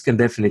 So this can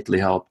definitely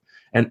help.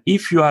 And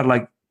if you are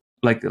like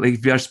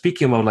if we are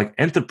speaking about like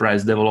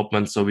enterprise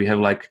development, so we have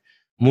like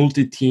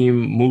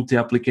multi-team,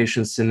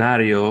 multi-application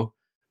scenario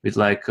with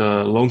like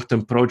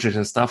long-term projects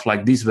and stuff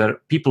like this, where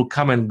people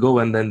come and go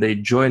and then they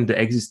join the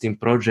existing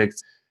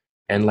projects,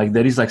 and like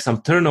there is like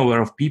some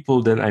turnover of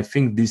people, then I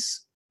think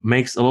this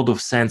makes a lot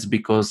of sense,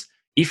 because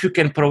if you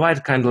can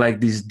provide kind of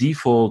like this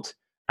default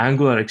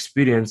Angular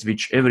experience,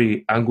 which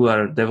every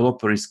Angular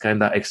developer is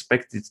kind of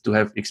expected to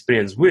have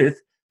experience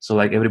with, so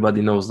like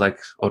everybody knows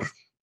or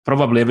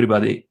probably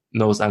everybody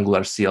knows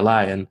Angular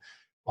CLI, and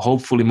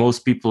hopefully most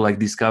people like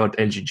discovered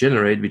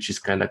ng-generate, which is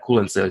kind of cool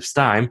and saves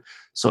time.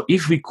 So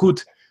if we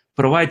could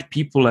provide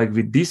people like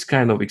with this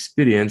kind of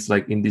experience,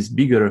 like in these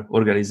bigger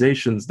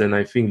organizations, then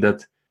I think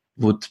that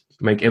would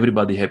make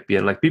everybody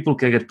happier. Like people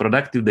can get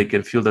productive, they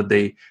can feel that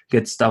they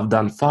get stuff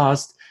done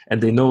fast,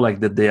 and they know like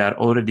that they are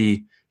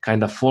already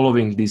kind of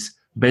following these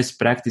best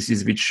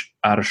practices which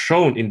are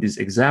shown in these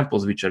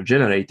examples which are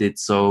generated.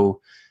 So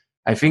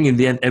I think in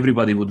the end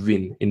everybody would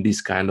win in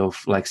this kind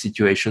of like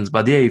situations.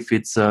 But if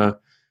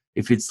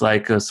it's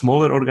like a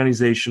smaller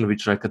organization,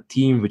 which like a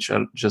team which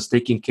are just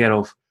taking care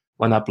of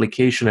one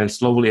application and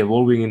slowly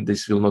evolving,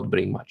 this will not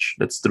bring much.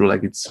 That's true.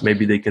 Like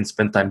maybe they can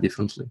spend time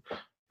differently.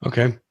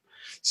 Okay.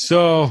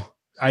 So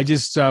I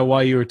just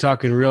while you were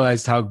talking,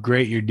 realized how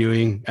great you're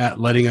doing at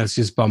letting us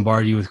just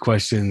bombard you with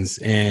questions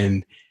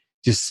and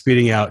just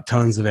spitting out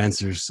tons of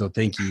answers. So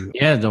thank you.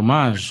 Yeah,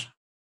 Tomas.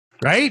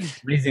 Right?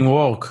 Amazing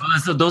work.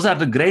 So those are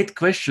the great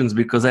questions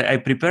because I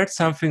prepared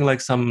something like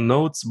some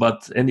notes,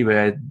 but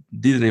anyway, I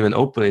didn't even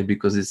open it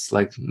because it's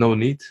like no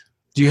need.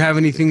 Do you have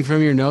anything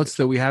from your notes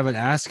that we haven't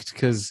asked?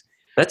 Because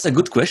that's a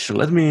good question.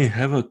 Let me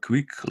have a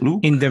quick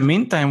look. In the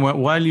meantime,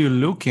 while you're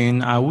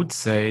looking, I would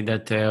say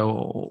that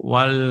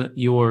while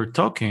you were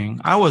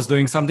talking, I was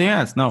doing something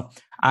else. No,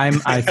 I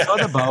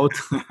thought about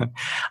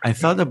I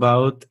thought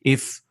about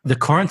if the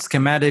current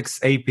schematics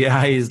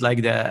API is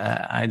like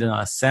the I don't know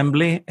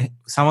assembly,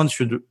 someone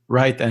should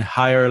write a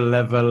higher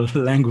level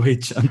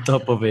language on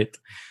top of it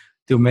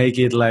to make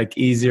it like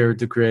easier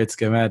to create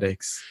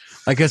schematics,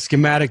 like a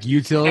schematic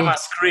util,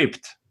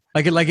 SchemaScript,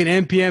 like an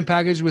npm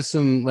package with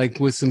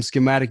some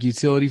schematic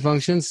utility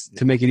functions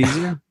to make it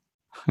easier.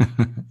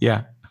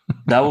 Yeah,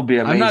 that would be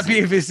amazing. I'm not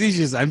being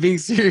facetious. I'm being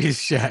serious,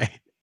 Shai.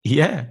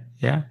 Yeah.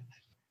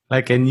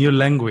 Like a new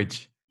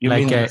language. You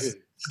like mean a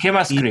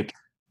SchemaScript?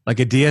 Like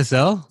a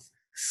DSL?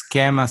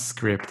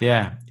 SchemaScript,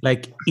 yeah.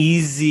 Like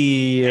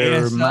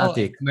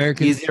easy-matic.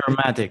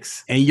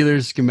 Easy-matics. Angular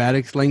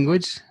schematics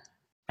language?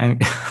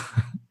 And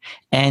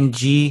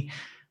NG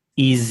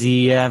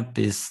easy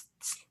is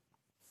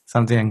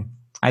something,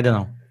 I don't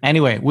know.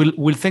 Anyway,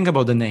 we'll think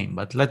about the name,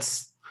 but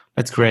let's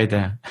create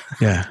a...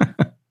 Yeah.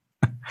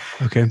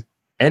 Okay.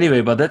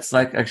 Anyway, but that's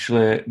like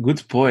actually a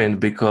good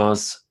point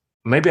because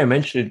maybe I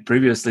mentioned it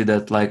previously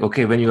that like,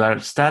 okay, when you are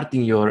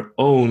starting your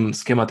own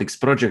schematics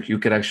project, you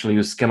can actually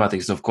use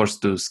schematics, of course,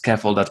 to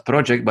scaffold that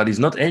project, but it's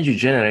not ng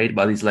generate,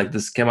 but it's like the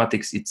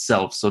schematics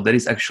itself. So there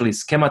is actually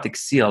schematic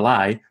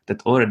CLI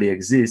that already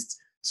exists.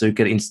 So you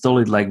can install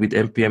it like with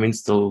npm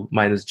install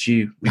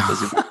 -g.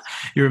 Because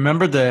you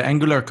remember the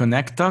Angular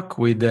Connect talk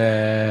with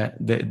the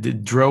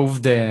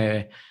drove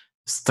the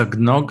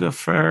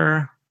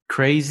steganographer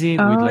crazy?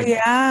 Oh, with like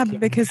yeah,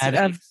 because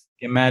of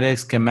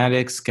schematics.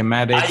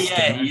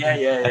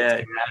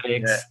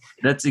 Yeah.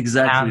 That's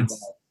exactly.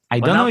 I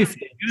don't know if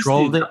they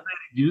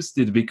used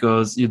it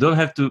because you don't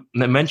have to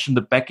mention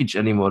the package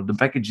anymore. The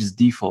package is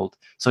default,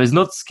 so it's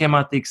not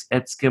schematics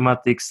 @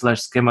 schematics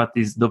 /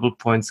 schematics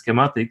 _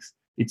 schematics.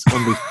 It's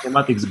only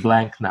schematics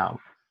blank now.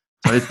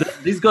 So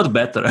this got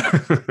better.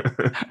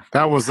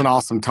 That was an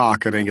awesome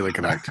talk at Angular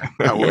Connect.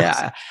 That was.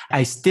 Yeah,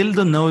 I still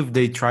don't know if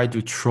they try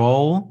to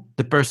troll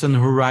the person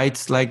who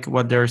writes like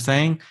what they're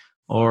saying,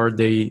 or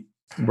they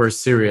were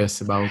serious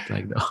about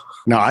like the...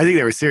 No, I think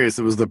they were serious.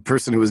 It was the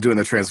person who was doing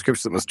the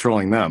transcription that was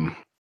trolling them.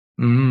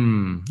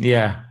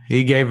 Yeah,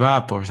 he gave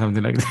up or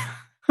something like that.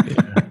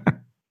 Yeah.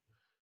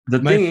 The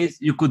thing is,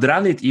 you could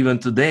run it even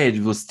today;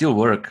 it will still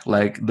work.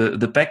 Like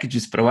the package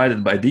is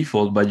provided by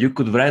default, but you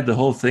could write the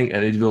whole thing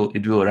and it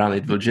will run.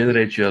 It will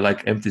generate you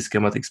like empty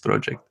schematics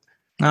project.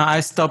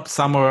 I stopped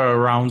somewhere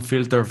around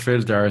filter.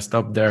 I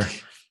stopped there,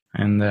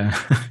 and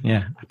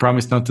yeah, I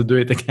promise not to do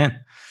it again.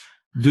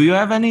 Do you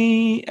have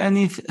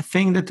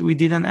anything that we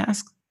didn't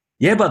ask?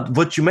 Yeah, but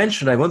what you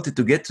mentioned, I wanted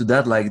to get to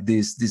that, like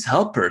these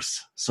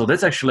helpers. So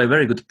that's actually a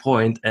very good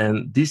point.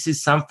 And this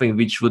is something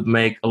which would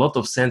make a lot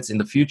of sense in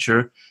the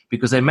future,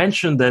 because I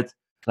mentioned that,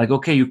 like,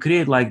 okay, you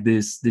create like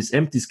this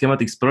empty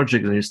schematics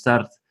project and you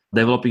start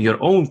developing your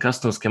own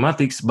custom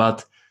schematics,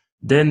 but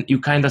then you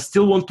kind of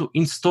still want to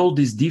install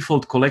this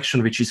default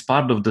collection, which is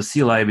part of the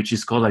CLI, which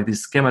is called like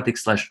this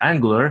schematics /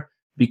 Angular,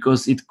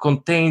 because it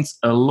contains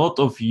a lot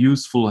of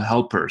useful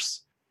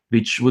helpers,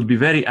 which would be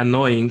very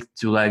annoying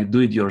to like do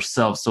it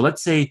yourself. So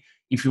let's say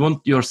if you want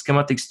your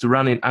schematics to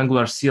run in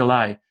Angular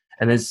CLI,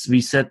 and as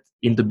we said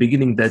in the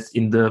beginning that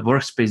in the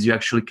workspace you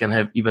actually can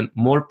have even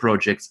more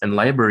projects and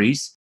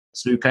libraries,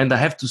 so you kind of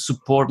have to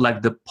support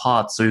like the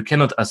path, so you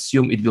cannot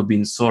assume it will be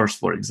in source,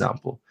 for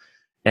example.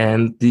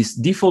 And this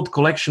default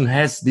collection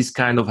has this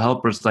kind of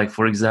helpers, like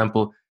for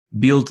example,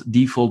 build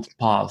default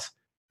path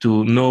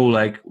to know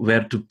like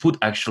where to put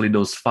actually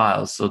those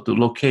files, so to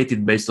locate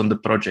it based on the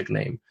project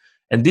name.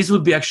 And this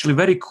would be actually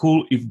very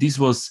cool if this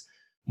was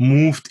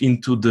moved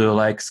into the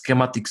like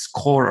schematics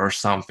core or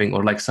something,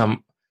 or like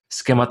some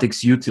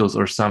schematics utils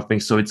or something.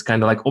 So it's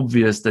kind of like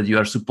obvious that you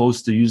are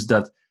supposed to use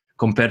that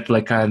compared to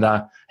like kind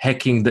of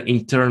hacking the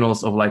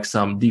internals of like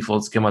some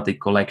default schematic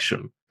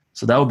collection.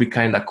 So that would be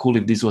kind of cool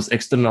if this was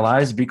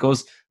externalized,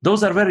 because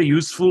those are very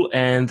useful.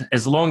 And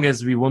as long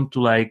as we want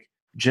to like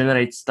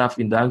generate stuff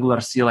in the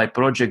Angular CLI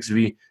projects,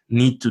 we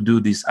need to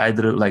do this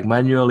either like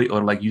manually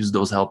or like use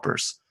those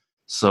helpers.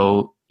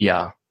 So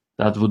yeah,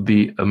 that would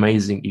be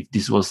amazing if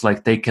this was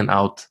like taken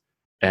out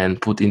and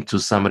put into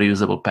some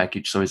reusable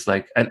package. So it's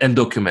like, and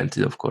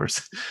documented, of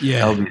course.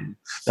 Yeah.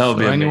 That would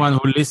be amazing. Anyone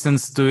who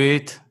listens to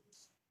it,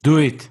 do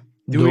it.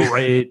 Do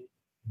it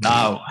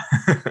now.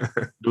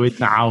 Do it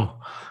now.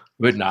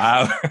 Do it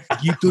now.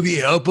 Get to the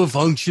helper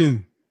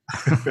function.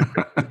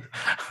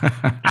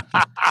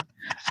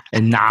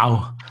 And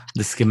now,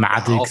 the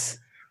schematics.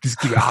 The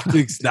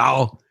schematics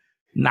now.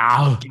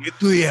 Now. Get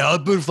to the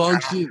helper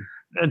function.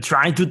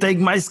 Trying to take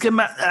my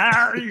schema.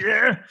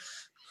 Yeah.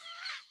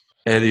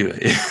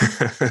 Anyway.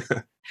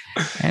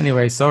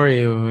 Anyway,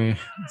 sorry,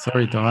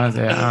 Tomas.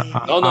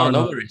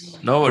 No worries.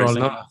 No worries.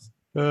 No.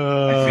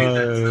 I think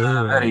that's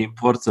very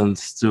important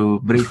to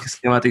bring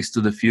schematics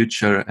to the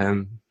future,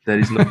 and there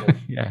is no.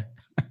 Yeah.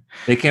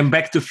 They came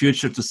back to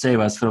future to save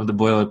us from the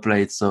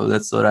boilerplate, so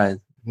that's all right.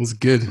 That's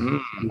good.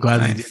 I'm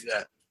glad they did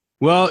that.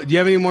 Well, do you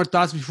have any more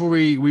thoughts before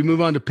we move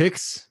on to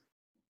picks?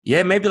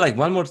 Yeah, maybe like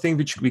one more thing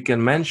which we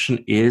can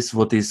mention is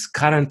what is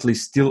currently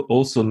still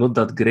also not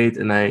that great,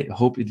 and I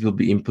hope it will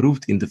be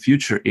improved in the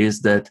future,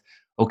 is that,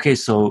 okay,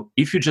 so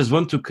if you just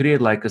want to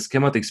create like a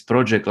schematics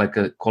project, like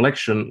a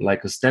collection,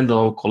 like a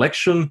standalone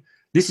collection,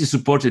 this is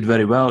supported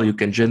very well. You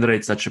can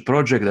generate such a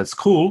project. That's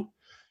cool.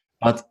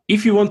 But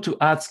if you want to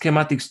add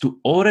schematics to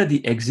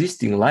already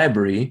existing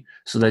library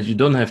so that you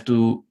don't have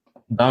to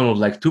download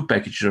like 2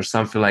 packages or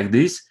something like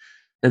this,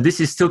 then this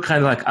is still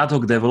kind of like ad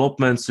hoc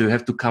development. So you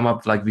have to come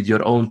up like with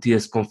your own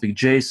tsconfig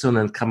JSON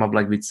and come up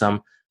like with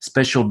some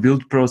special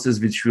build process,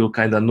 which will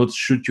kind of not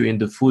shoot you in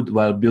the foot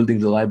while building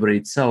the library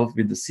itself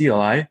with the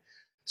CLI.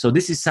 So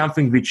this is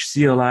something which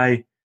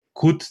CLI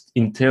could,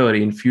 in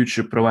theory, in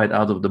future provide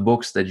out of the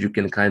box, that you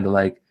can kind of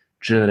like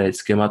generate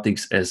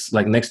schematics as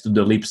like next to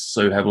the libs.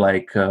 So you have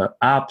like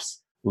apps,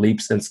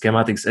 libs, and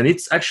schematics. And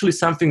it's actually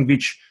something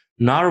which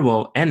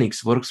Narwhal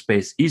NX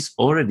workspace is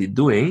already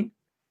doing.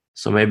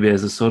 So maybe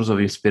as a source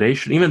of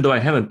inspiration, even though I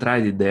haven't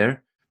tried it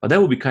there, but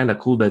that would be kind of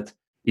cool that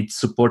it's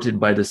supported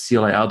by the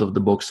CLI out of the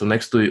box. So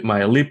next to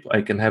my lib,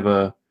 I can have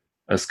a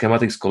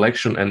schematics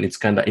collection, and it's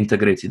kind of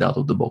integrated out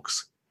of the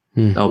box.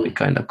 That would be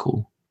kind of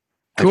cool.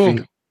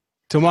 Cool.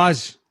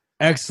 Tomas,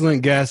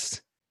 excellent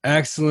guest.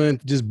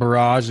 Excellent, just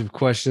barrage of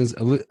questions.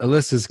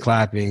 Alyssa's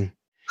clapping.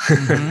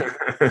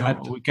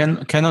 But we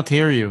cannot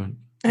hear you.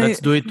 Let's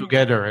do it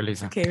together,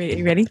 Elisa. Okay, are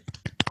you ready?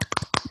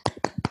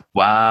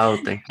 Wow,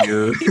 thank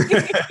you.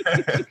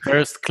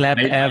 First clap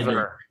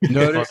ever.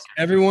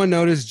 Everyone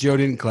noticed Joe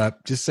didn't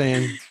clap. Just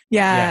saying.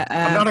 Yeah.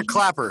 I'm not a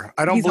clapper.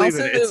 I don't believe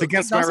it. It's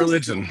against my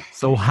religion.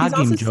 So hug him,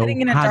 also Joe.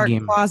 sitting in a dark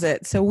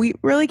closet, so we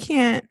really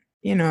can't,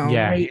 he's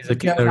a Joe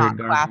killer not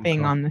dark clapping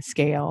closet. on the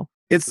scale.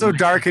 It's so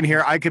dark in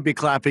here, I could be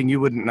clapping.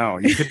 You wouldn't know.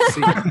 You could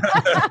see.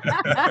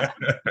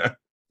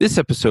 This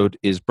episode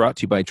is brought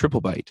to you by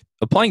TripleByte.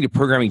 Applying to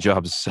programming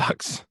jobs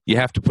sucks. You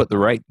have to put the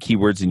right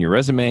keywords in your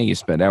resume. You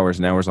spend hours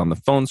and hours on the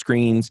phone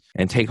screens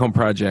and take-home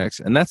projects,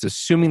 and that's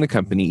assuming the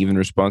company even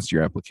responds to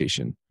your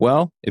application.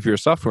 Well, if you're a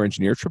software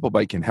engineer,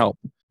 TripleByte can help.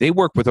 They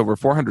work with over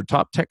 400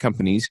 top tech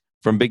companies,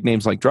 from big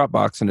names like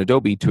Dropbox and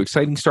Adobe to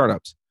exciting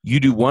startups. You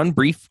do one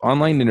brief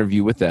online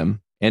interview with them,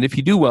 and if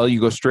you do well,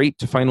 you go straight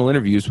to final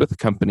interviews with the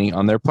company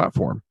on their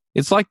platform.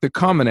 It's like the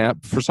Common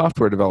App for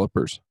software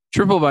developers.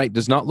 TripleByte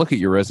does not look at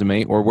your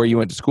resume or where you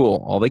went to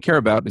school. All they care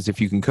about is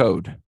if you can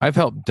code. I've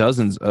helped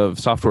dozens of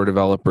software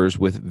developers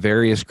with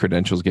various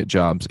credentials get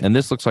jobs, and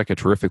this looks like a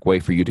terrific way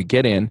for you to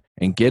get in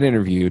and get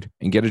interviewed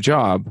and get a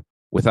job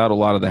without a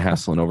lot of the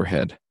hassle and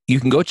overhead. You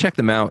can go check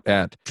them out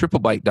at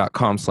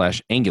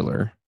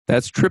triplebyte.com/angular.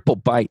 That's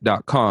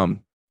triplebyte.com,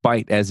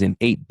 byte as in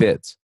 8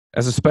 bits.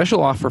 As a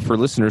special offer for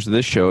listeners of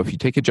this show, if you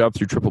take a job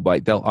through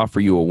TripleByte, they'll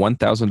offer you a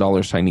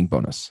 $1,000 signing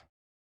bonus.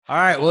 All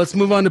right, well, let's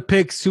move on to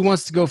picks. Who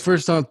wants to go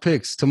first on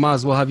picks?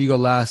 Tomas, we'll have you go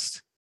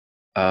last.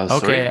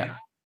 Okay.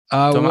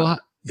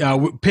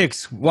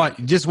 Picks. What?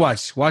 Just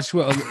watch. Watch.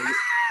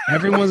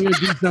 Everyone's going to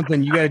do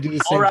something. You got to do the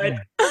same. All right.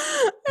 Thing.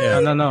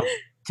 Yeah. No.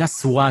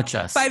 Just watch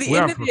us. By the we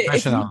end are of it, if you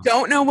professionals.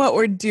 don't know what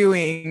we're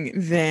doing,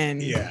 then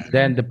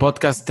Then the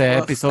podcast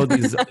episode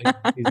is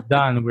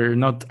done. We're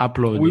not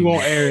uploading. We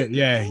won't air it.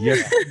 Yeah.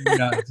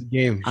 It's a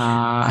game.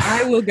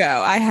 I will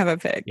go. I have a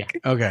pick. Yeah.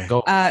 Okay.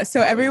 Go.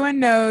 So everyone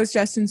knows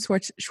Justin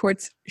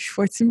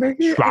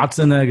Schwarzenberger.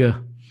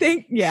 Schwarzenegger.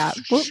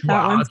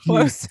 That one's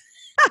close.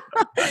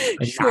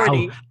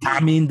 Shorty.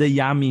 Tommy in the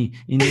yummy.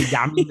 In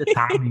the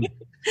Tommy.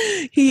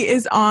 He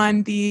is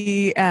on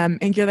the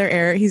Angular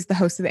Air. He's the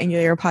host of the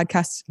Angular Air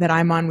podcast that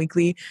I'm on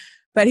weekly.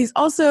 But he's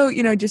also,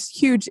 just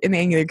huge in the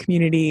Angular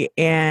community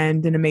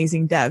and an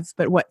amazing dev.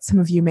 But what some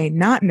of you may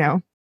not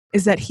know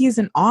is that he is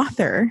an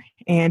author,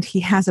 and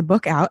he has a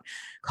book out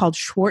called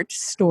Short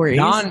Stories.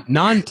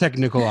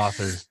 Non-technical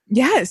author.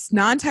 Yes,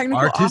 non-technical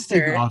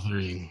Artistic author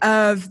authoring.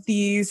 of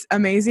these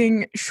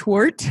amazing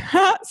short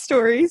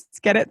stories.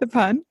 Get it? The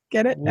pun?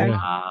 Get it? No.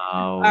 Wow.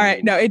 All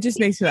right. No, it just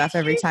makes me laugh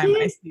every time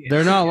I see it.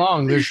 They're not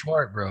long. They're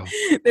short, bro.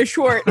 They're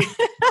short.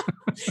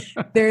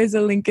 There is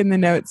a link in the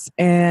notes.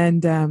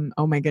 And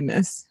oh my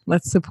goodness,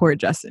 let's support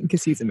Justin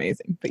because he's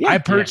amazing. But yeah, I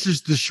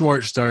purchased the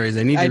short stories.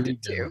 I need to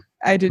read too. them.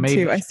 I did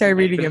too. I started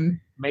reading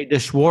them. May the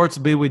Schwartz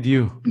be with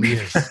you.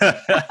 Yes. All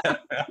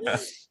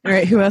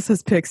right. Who else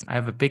has picks? I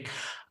have a pick.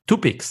 2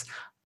 picks.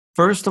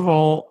 First of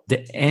all,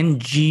 the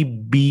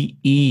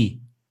NGBE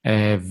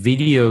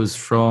videos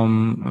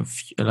from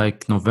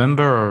like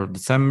November or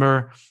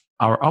December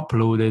are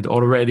uploaded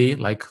already,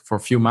 like for a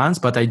few months,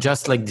 but I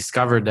just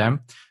discovered them.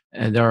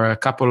 There are a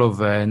couple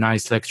of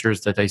nice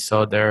lectures that I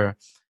saw there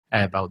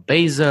about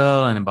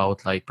Bazel and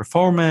about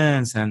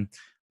performance. And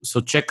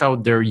so check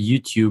out their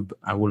YouTube.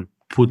 I will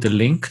put a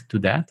link to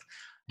that.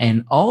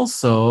 And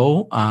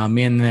also,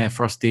 me and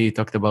Frosty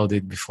talked about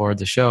it before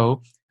the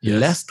show.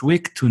 Last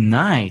Week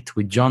Tonight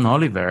with John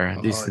Oliver.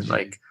 This is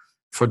like,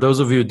 for those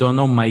of you who don't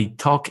know, my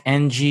Talk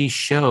NG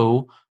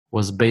show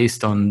was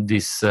based on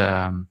this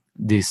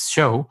this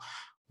show,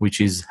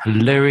 which is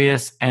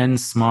hilarious and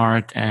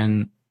smart,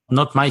 and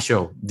not my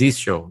show, this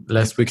show,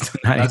 Last Week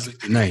Tonight. Last Week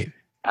Tonight.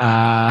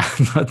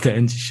 Not the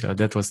NG show.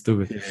 That was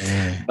stupid.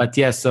 Yeah. But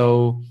yeah,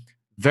 so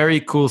very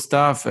cool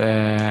stuff.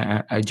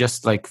 I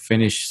just like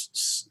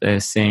finished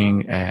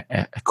saying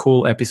a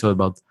cool episode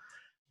about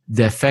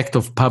the effect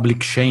of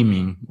public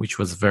shaming, which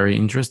was very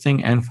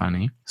interesting and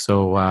funny.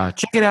 So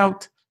check it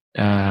out.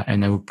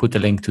 And I will put a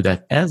link to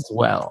that as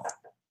well.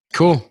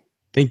 Cool.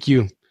 Thank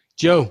you.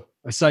 Joe,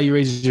 I saw you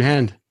raise your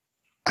hand.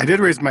 I did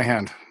raise my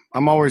hand.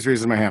 I'm always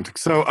raising my hand.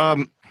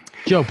 So,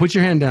 Joe, put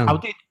your hand down.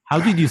 How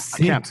did you I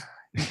see? can't.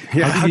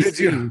 Yeah, how did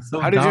you? So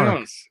How did you dark.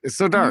 notice? It's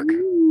so dark.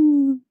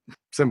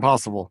 It's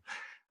impossible.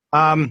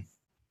 I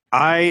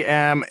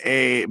am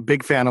a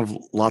big fan of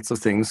lots of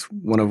things,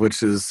 one of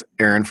which is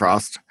Aaron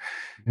Frost.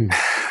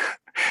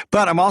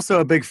 But I'm also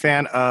a big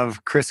fan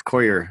of Chris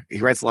Coyier. He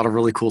writes a lot of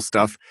really cool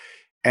stuff.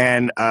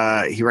 And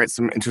he writes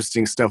some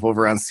interesting stuff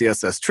over on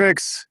CSS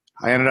Tricks.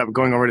 I ended up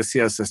going over to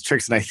CSS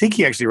Tricks, and I think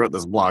he actually wrote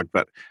this blog,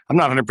 but I'm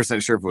not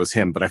 100% sure if it was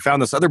him. But I found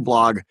this other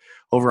blog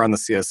over on the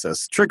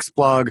CSS Tricks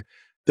blog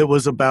that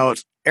was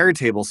about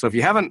Airtable. So if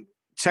you haven't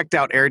checked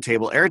out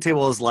Airtable,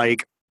 Airtable is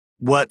like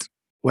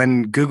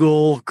when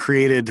Google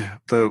created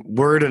the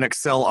Word and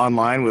Excel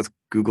online with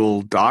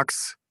Google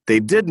Docs, they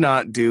did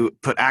not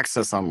put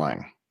Access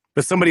online.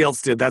 But somebody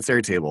else did. That's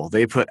Airtable.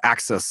 They put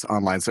Access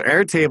online. So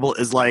Airtable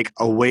is like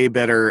a way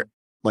better,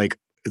 like,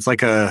 it's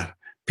like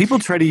people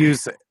try to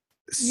use...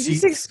 You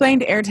just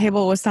explained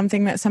Airtable was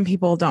something that some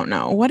people don't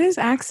know. What is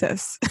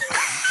Access?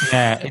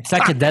 Yeah, it's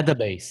like a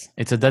database.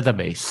 It's a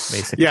database,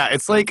 basically. Yeah,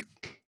 it's like...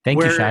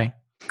 Thank you, Shai.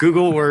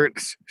 Google Word...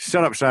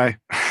 Shut up, Shai.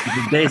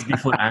 The days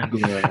before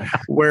Angular.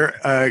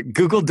 Where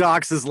Google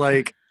Docs is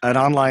like an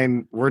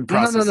online word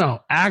processor.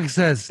 No.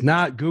 Access,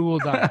 not Google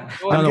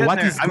Docs.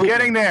 I'm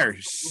getting there.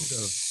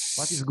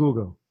 What is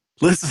Google?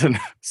 Listen,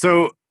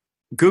 so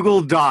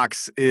Google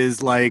Docs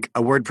is like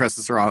a word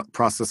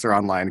processor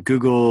online.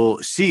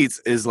 Google Sheets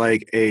is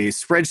like a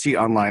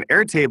spreadsheet online.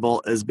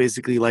 Airtable is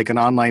basically like an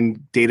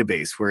online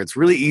database where it's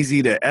really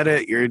easy to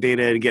edit your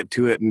data and get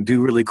to it and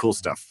do really cool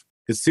stuff.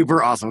 It's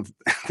super awesome.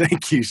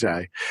 Thank you,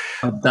 Shai.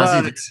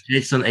 Does it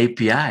JSON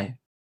API?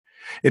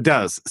 It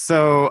does.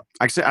 So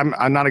actually,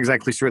 I'm not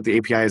exactly sure what the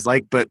API is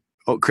like, but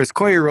Chris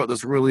Coyier wrote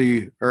this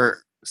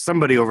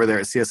somebody over there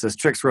at CSS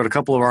Tricks wrote a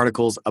couple of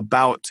articles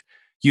about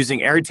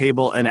using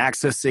Airtable and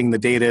accessing the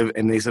data,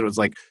 and they said it was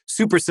like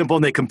super simple,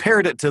 and they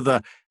compared it to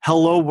the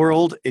Hello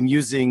World in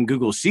using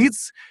Google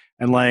Sheets,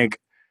 and like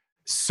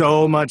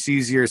so much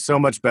easier, so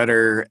much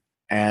better.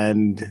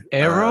 And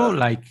Arrow,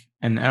 like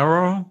an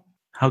arrow?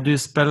 How do you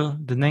spell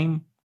the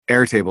name?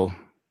 Airtable.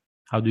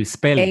 How do you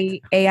spell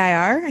it?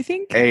 AIR, I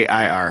think.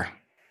 AIR.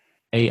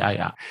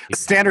 AIR.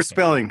 Standard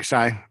spelling,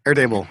 Shai.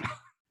 Airtable.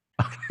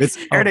 It's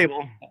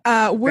Airtable.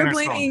 We're Standard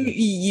blaming spelling.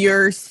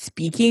 your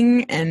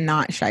speaking and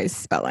not Shai's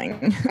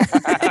spelling.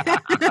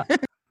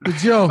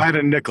 Joe, I had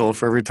a nickel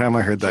for every time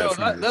I heard that.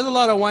 Joe, that's a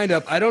lot of wind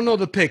up. I don't know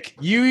the pick.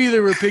 You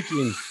either were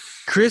picking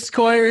Chris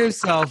Coyier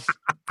himself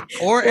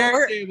or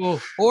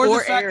Airtable or the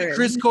fact that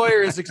Chris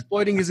Coyier is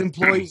exploiting his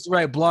employees to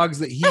write blogs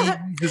that he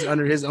uses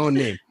under his own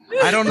name.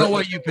 I don't know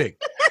what you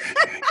picked.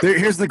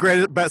 Here's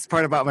the best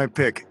part about my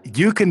pick.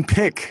 You can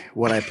pick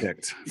what I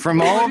picked. From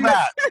all of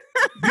that,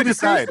 you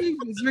decide.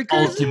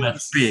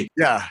 Ultimate pick.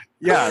 Yeah.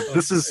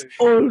 This is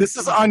on you. This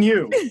is on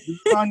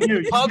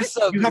you.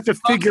 You have to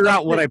figure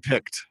out what I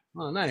picked.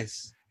 Oh,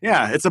 nice.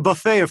 Yeah, it's a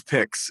buffet of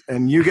picks,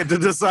 and you get to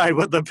decide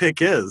what the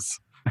pick is.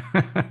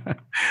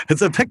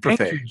 It's a pick buffet.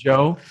 Thank you,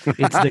 Joe.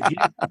 It's the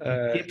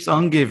gift keeps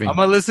on giving. I'm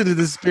gonna listen to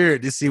the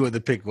spirit to see what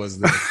the pick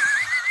was.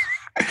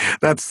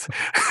 That's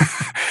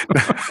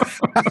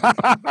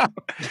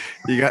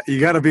you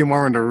got to be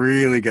Mormon to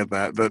really get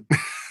that. But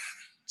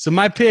so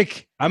my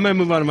pick, I'm gonna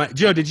move on to my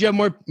Joe. Did you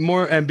have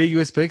more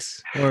ambiguous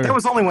picks? Or? There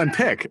was only one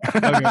pick.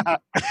 Okay.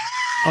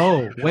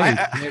 Oh wait,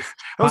 that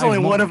was only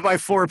one of my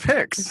 4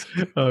 picks.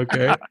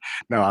 Okay.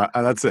 No,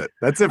 that's it.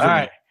 That's it for All me.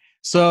 right.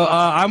 So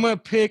I'm gonna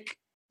pick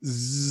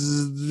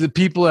the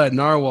people at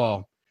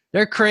Narwhal.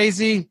 They're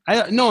crazy.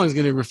 No one's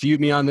gonna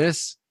refute me on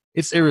this.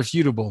 It's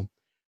irrefutable.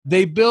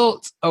 They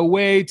built a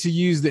way to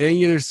use the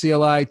Angular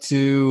CLI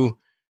to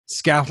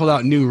scaffold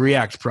out new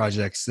React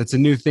projects. That's a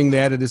new thing they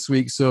added this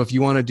week. So if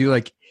you want to do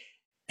like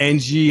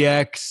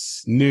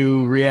NGX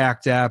new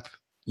React app,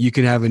 you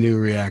can have a new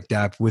React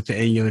app with the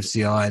Angular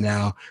CLI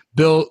now,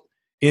 built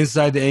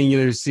inside the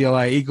Angular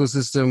CLI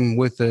ecosystem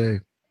with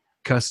a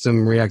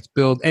custom React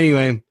build.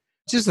 Anyway,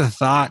 just a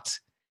thought.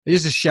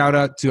 Just a shout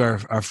out to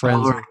our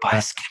friends. Powered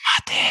by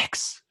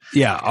Schematics.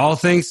 Yeah, all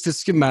thanks to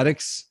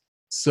Schematics.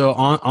 So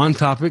on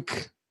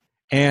topic.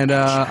 And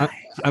I'm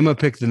gonna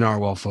pick the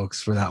Narwhal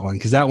folks for that one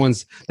because that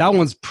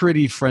one's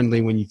pretty friendly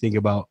when you think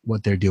about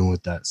what they're doing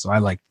with that. So I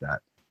like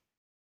that.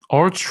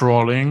 Or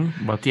trolling,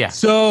 but yeah.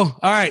 So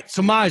all right,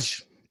 so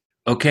Maj.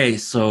 Okay,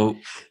 so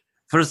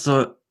first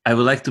I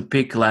would like to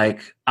pick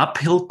like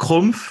Uphill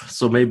Conf.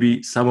 So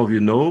maybe some of you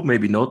know,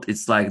 maybe not.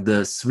 It's like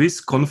the Swiss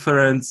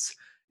conference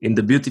in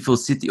the beautiful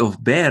city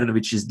of Bern,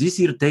 which is this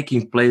year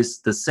taking place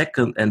the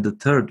 2nd and the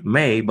 3rd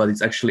May, but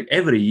it's actually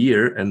every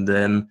year. And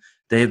then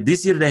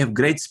this year they have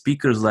great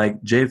speakers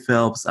like Jay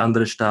Phelps,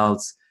 Andres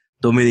Staltz,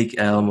 Dominic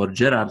Elm, or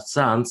Gerard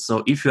Sands.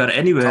 So if you are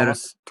anywhere...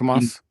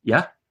 Tomas?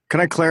 Yeah? Can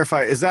I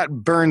clarify? Is that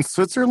Bern,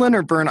 Switzerland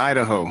or Bern,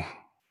 Idaho?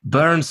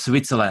 Bern,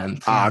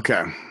 Switzerland.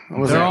 Okay.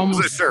 They're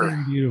almost sure.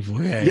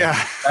 beautiful. Yeah.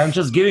 I'm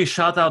just giving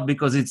shout out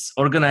because it's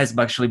organized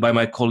actually by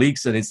my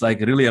colleagues and it's like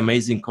a really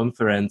amazing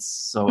conference.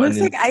 So Looks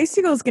like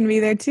Icicle's going to be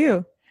there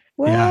too.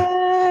 What?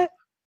 Yeah.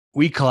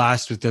 We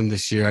clashed with them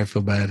this year. I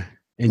feel bad.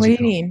 What do you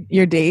mean?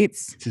 Your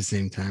dates? It's the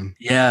same time.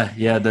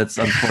 Yeah, that's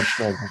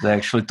unfortunate. They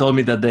actually told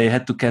me that they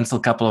had to cancel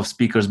a couple of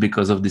speakers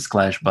because of this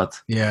clash, but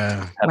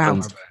yeah,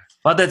 happens. Wow.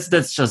 But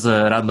that's just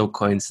a random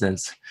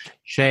coincidence.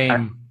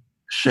 Shame.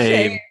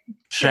 Shame.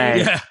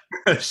 Yeah.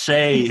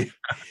 Shame.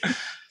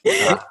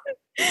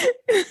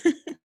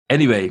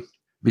 Anyway,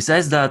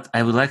 besides that,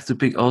 I would like to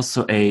pick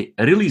also a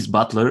release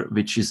butler,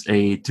 which is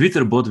a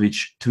Twitter bot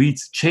which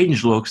tweets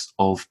changelogs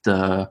of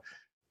the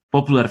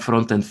popular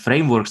front-end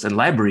frameworks and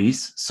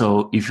libraries.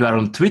 So if you are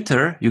on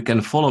Twitter, you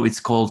can follow. It's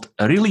called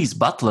a Release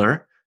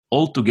Butler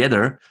all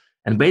together.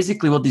 And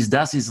basically what this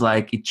does is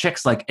like it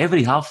checks like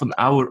every half an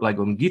hour, like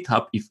on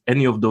GitHub, if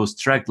any of those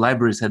tracked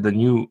libraries had a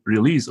new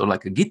release or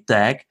like a Git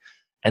tag.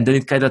 And then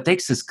it kind of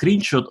takes a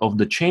screenshot of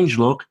the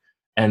changelog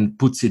and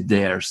puts it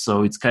there.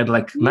 So it's kind of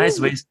like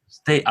nice ways to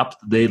stay up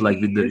to date like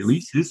with the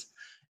releases.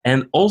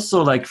 And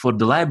also like for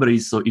the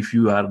libraries, so if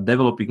you are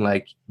developing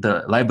like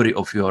the library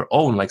of your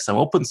own, like some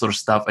open source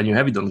stuff and you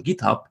have it on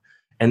GitHub,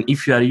 and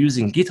if you are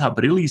using GitHub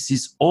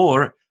releases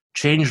or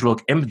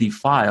changelog MD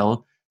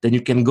file, then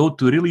you can go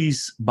to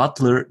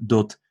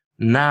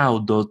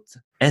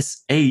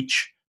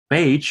releasebutler.now.sh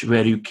page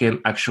where you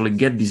can actually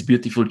get these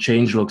beautiful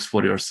changelogs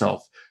for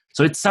yourself.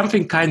 So it's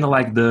something kind of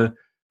like the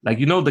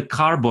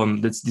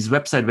Carbon, that's this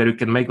website where you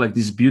can make like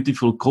these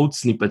beautiful code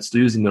snippets to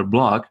use in your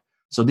blog.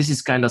 So this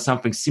is kind of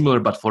something similar,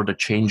 but for the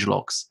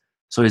changelogs.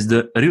 So it's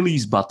the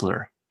Release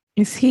Butler.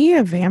 Is he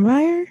a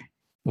vampire?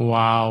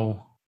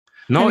 Wow.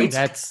 No,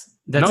 That's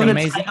that's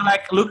amazing. kind of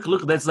like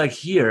look. That's like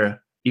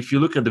here. If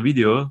you look at the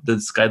video,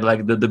 that's kind of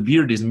like the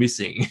beard is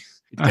missing.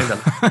 It kind of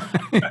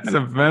It's a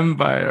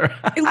vampire.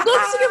 It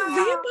looks like a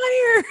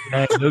vampire.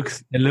 Yeah,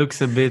 it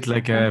looks a bit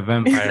like a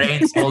vampire.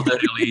 trains all the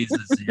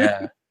releases.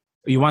 Yeah.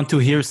 You want to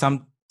hear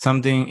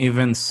something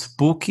even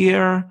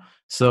spookier?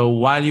 So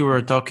while you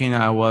were talking,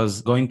 I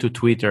was going to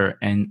Twitter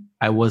and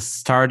I was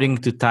starting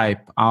to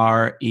type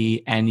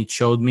RE and it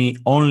showed me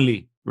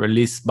only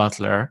Release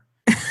Butler,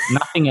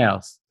 nothing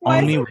else. Why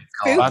Only is it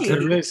spooky? Butler,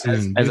 as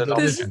listen, an dude,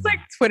 option. This is like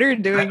Twitter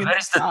doing Where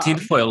its is the job.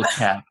 tinfoil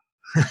cap?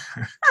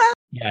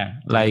 Yeah,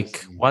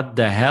 like what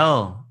the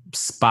hell?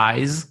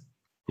 Spies?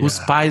 Who Yeah.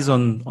 spies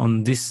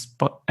on this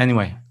spot?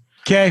 Anyway.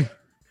 Okay.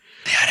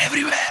 They are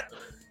everywhere.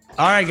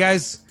 All right,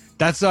 guys.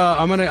 That's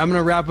I'm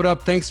gonna wrap it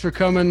up. Thanks for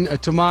coming,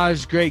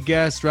 Tomas. Great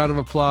guest. Round of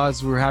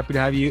applause. We're happy to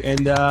have you.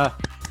 And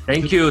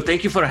Thank you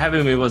for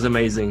having me. It was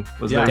amazing. It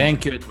was very-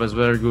 Thank you. It was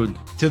very good.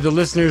 to the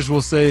listeners,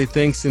 we'll say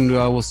thanks, and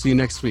we'll see you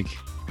next week.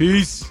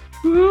 Peace.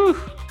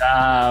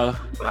 Ciao.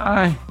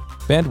 Bye.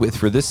 Bandwidth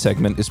for this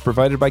segment is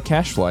provided by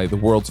CacheFly, the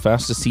world's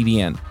fastest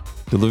CDN.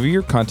 Deliver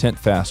your content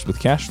fast with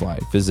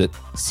CacheFly. Visit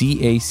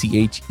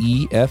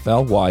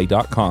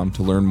CacheFly.com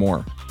to learn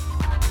more.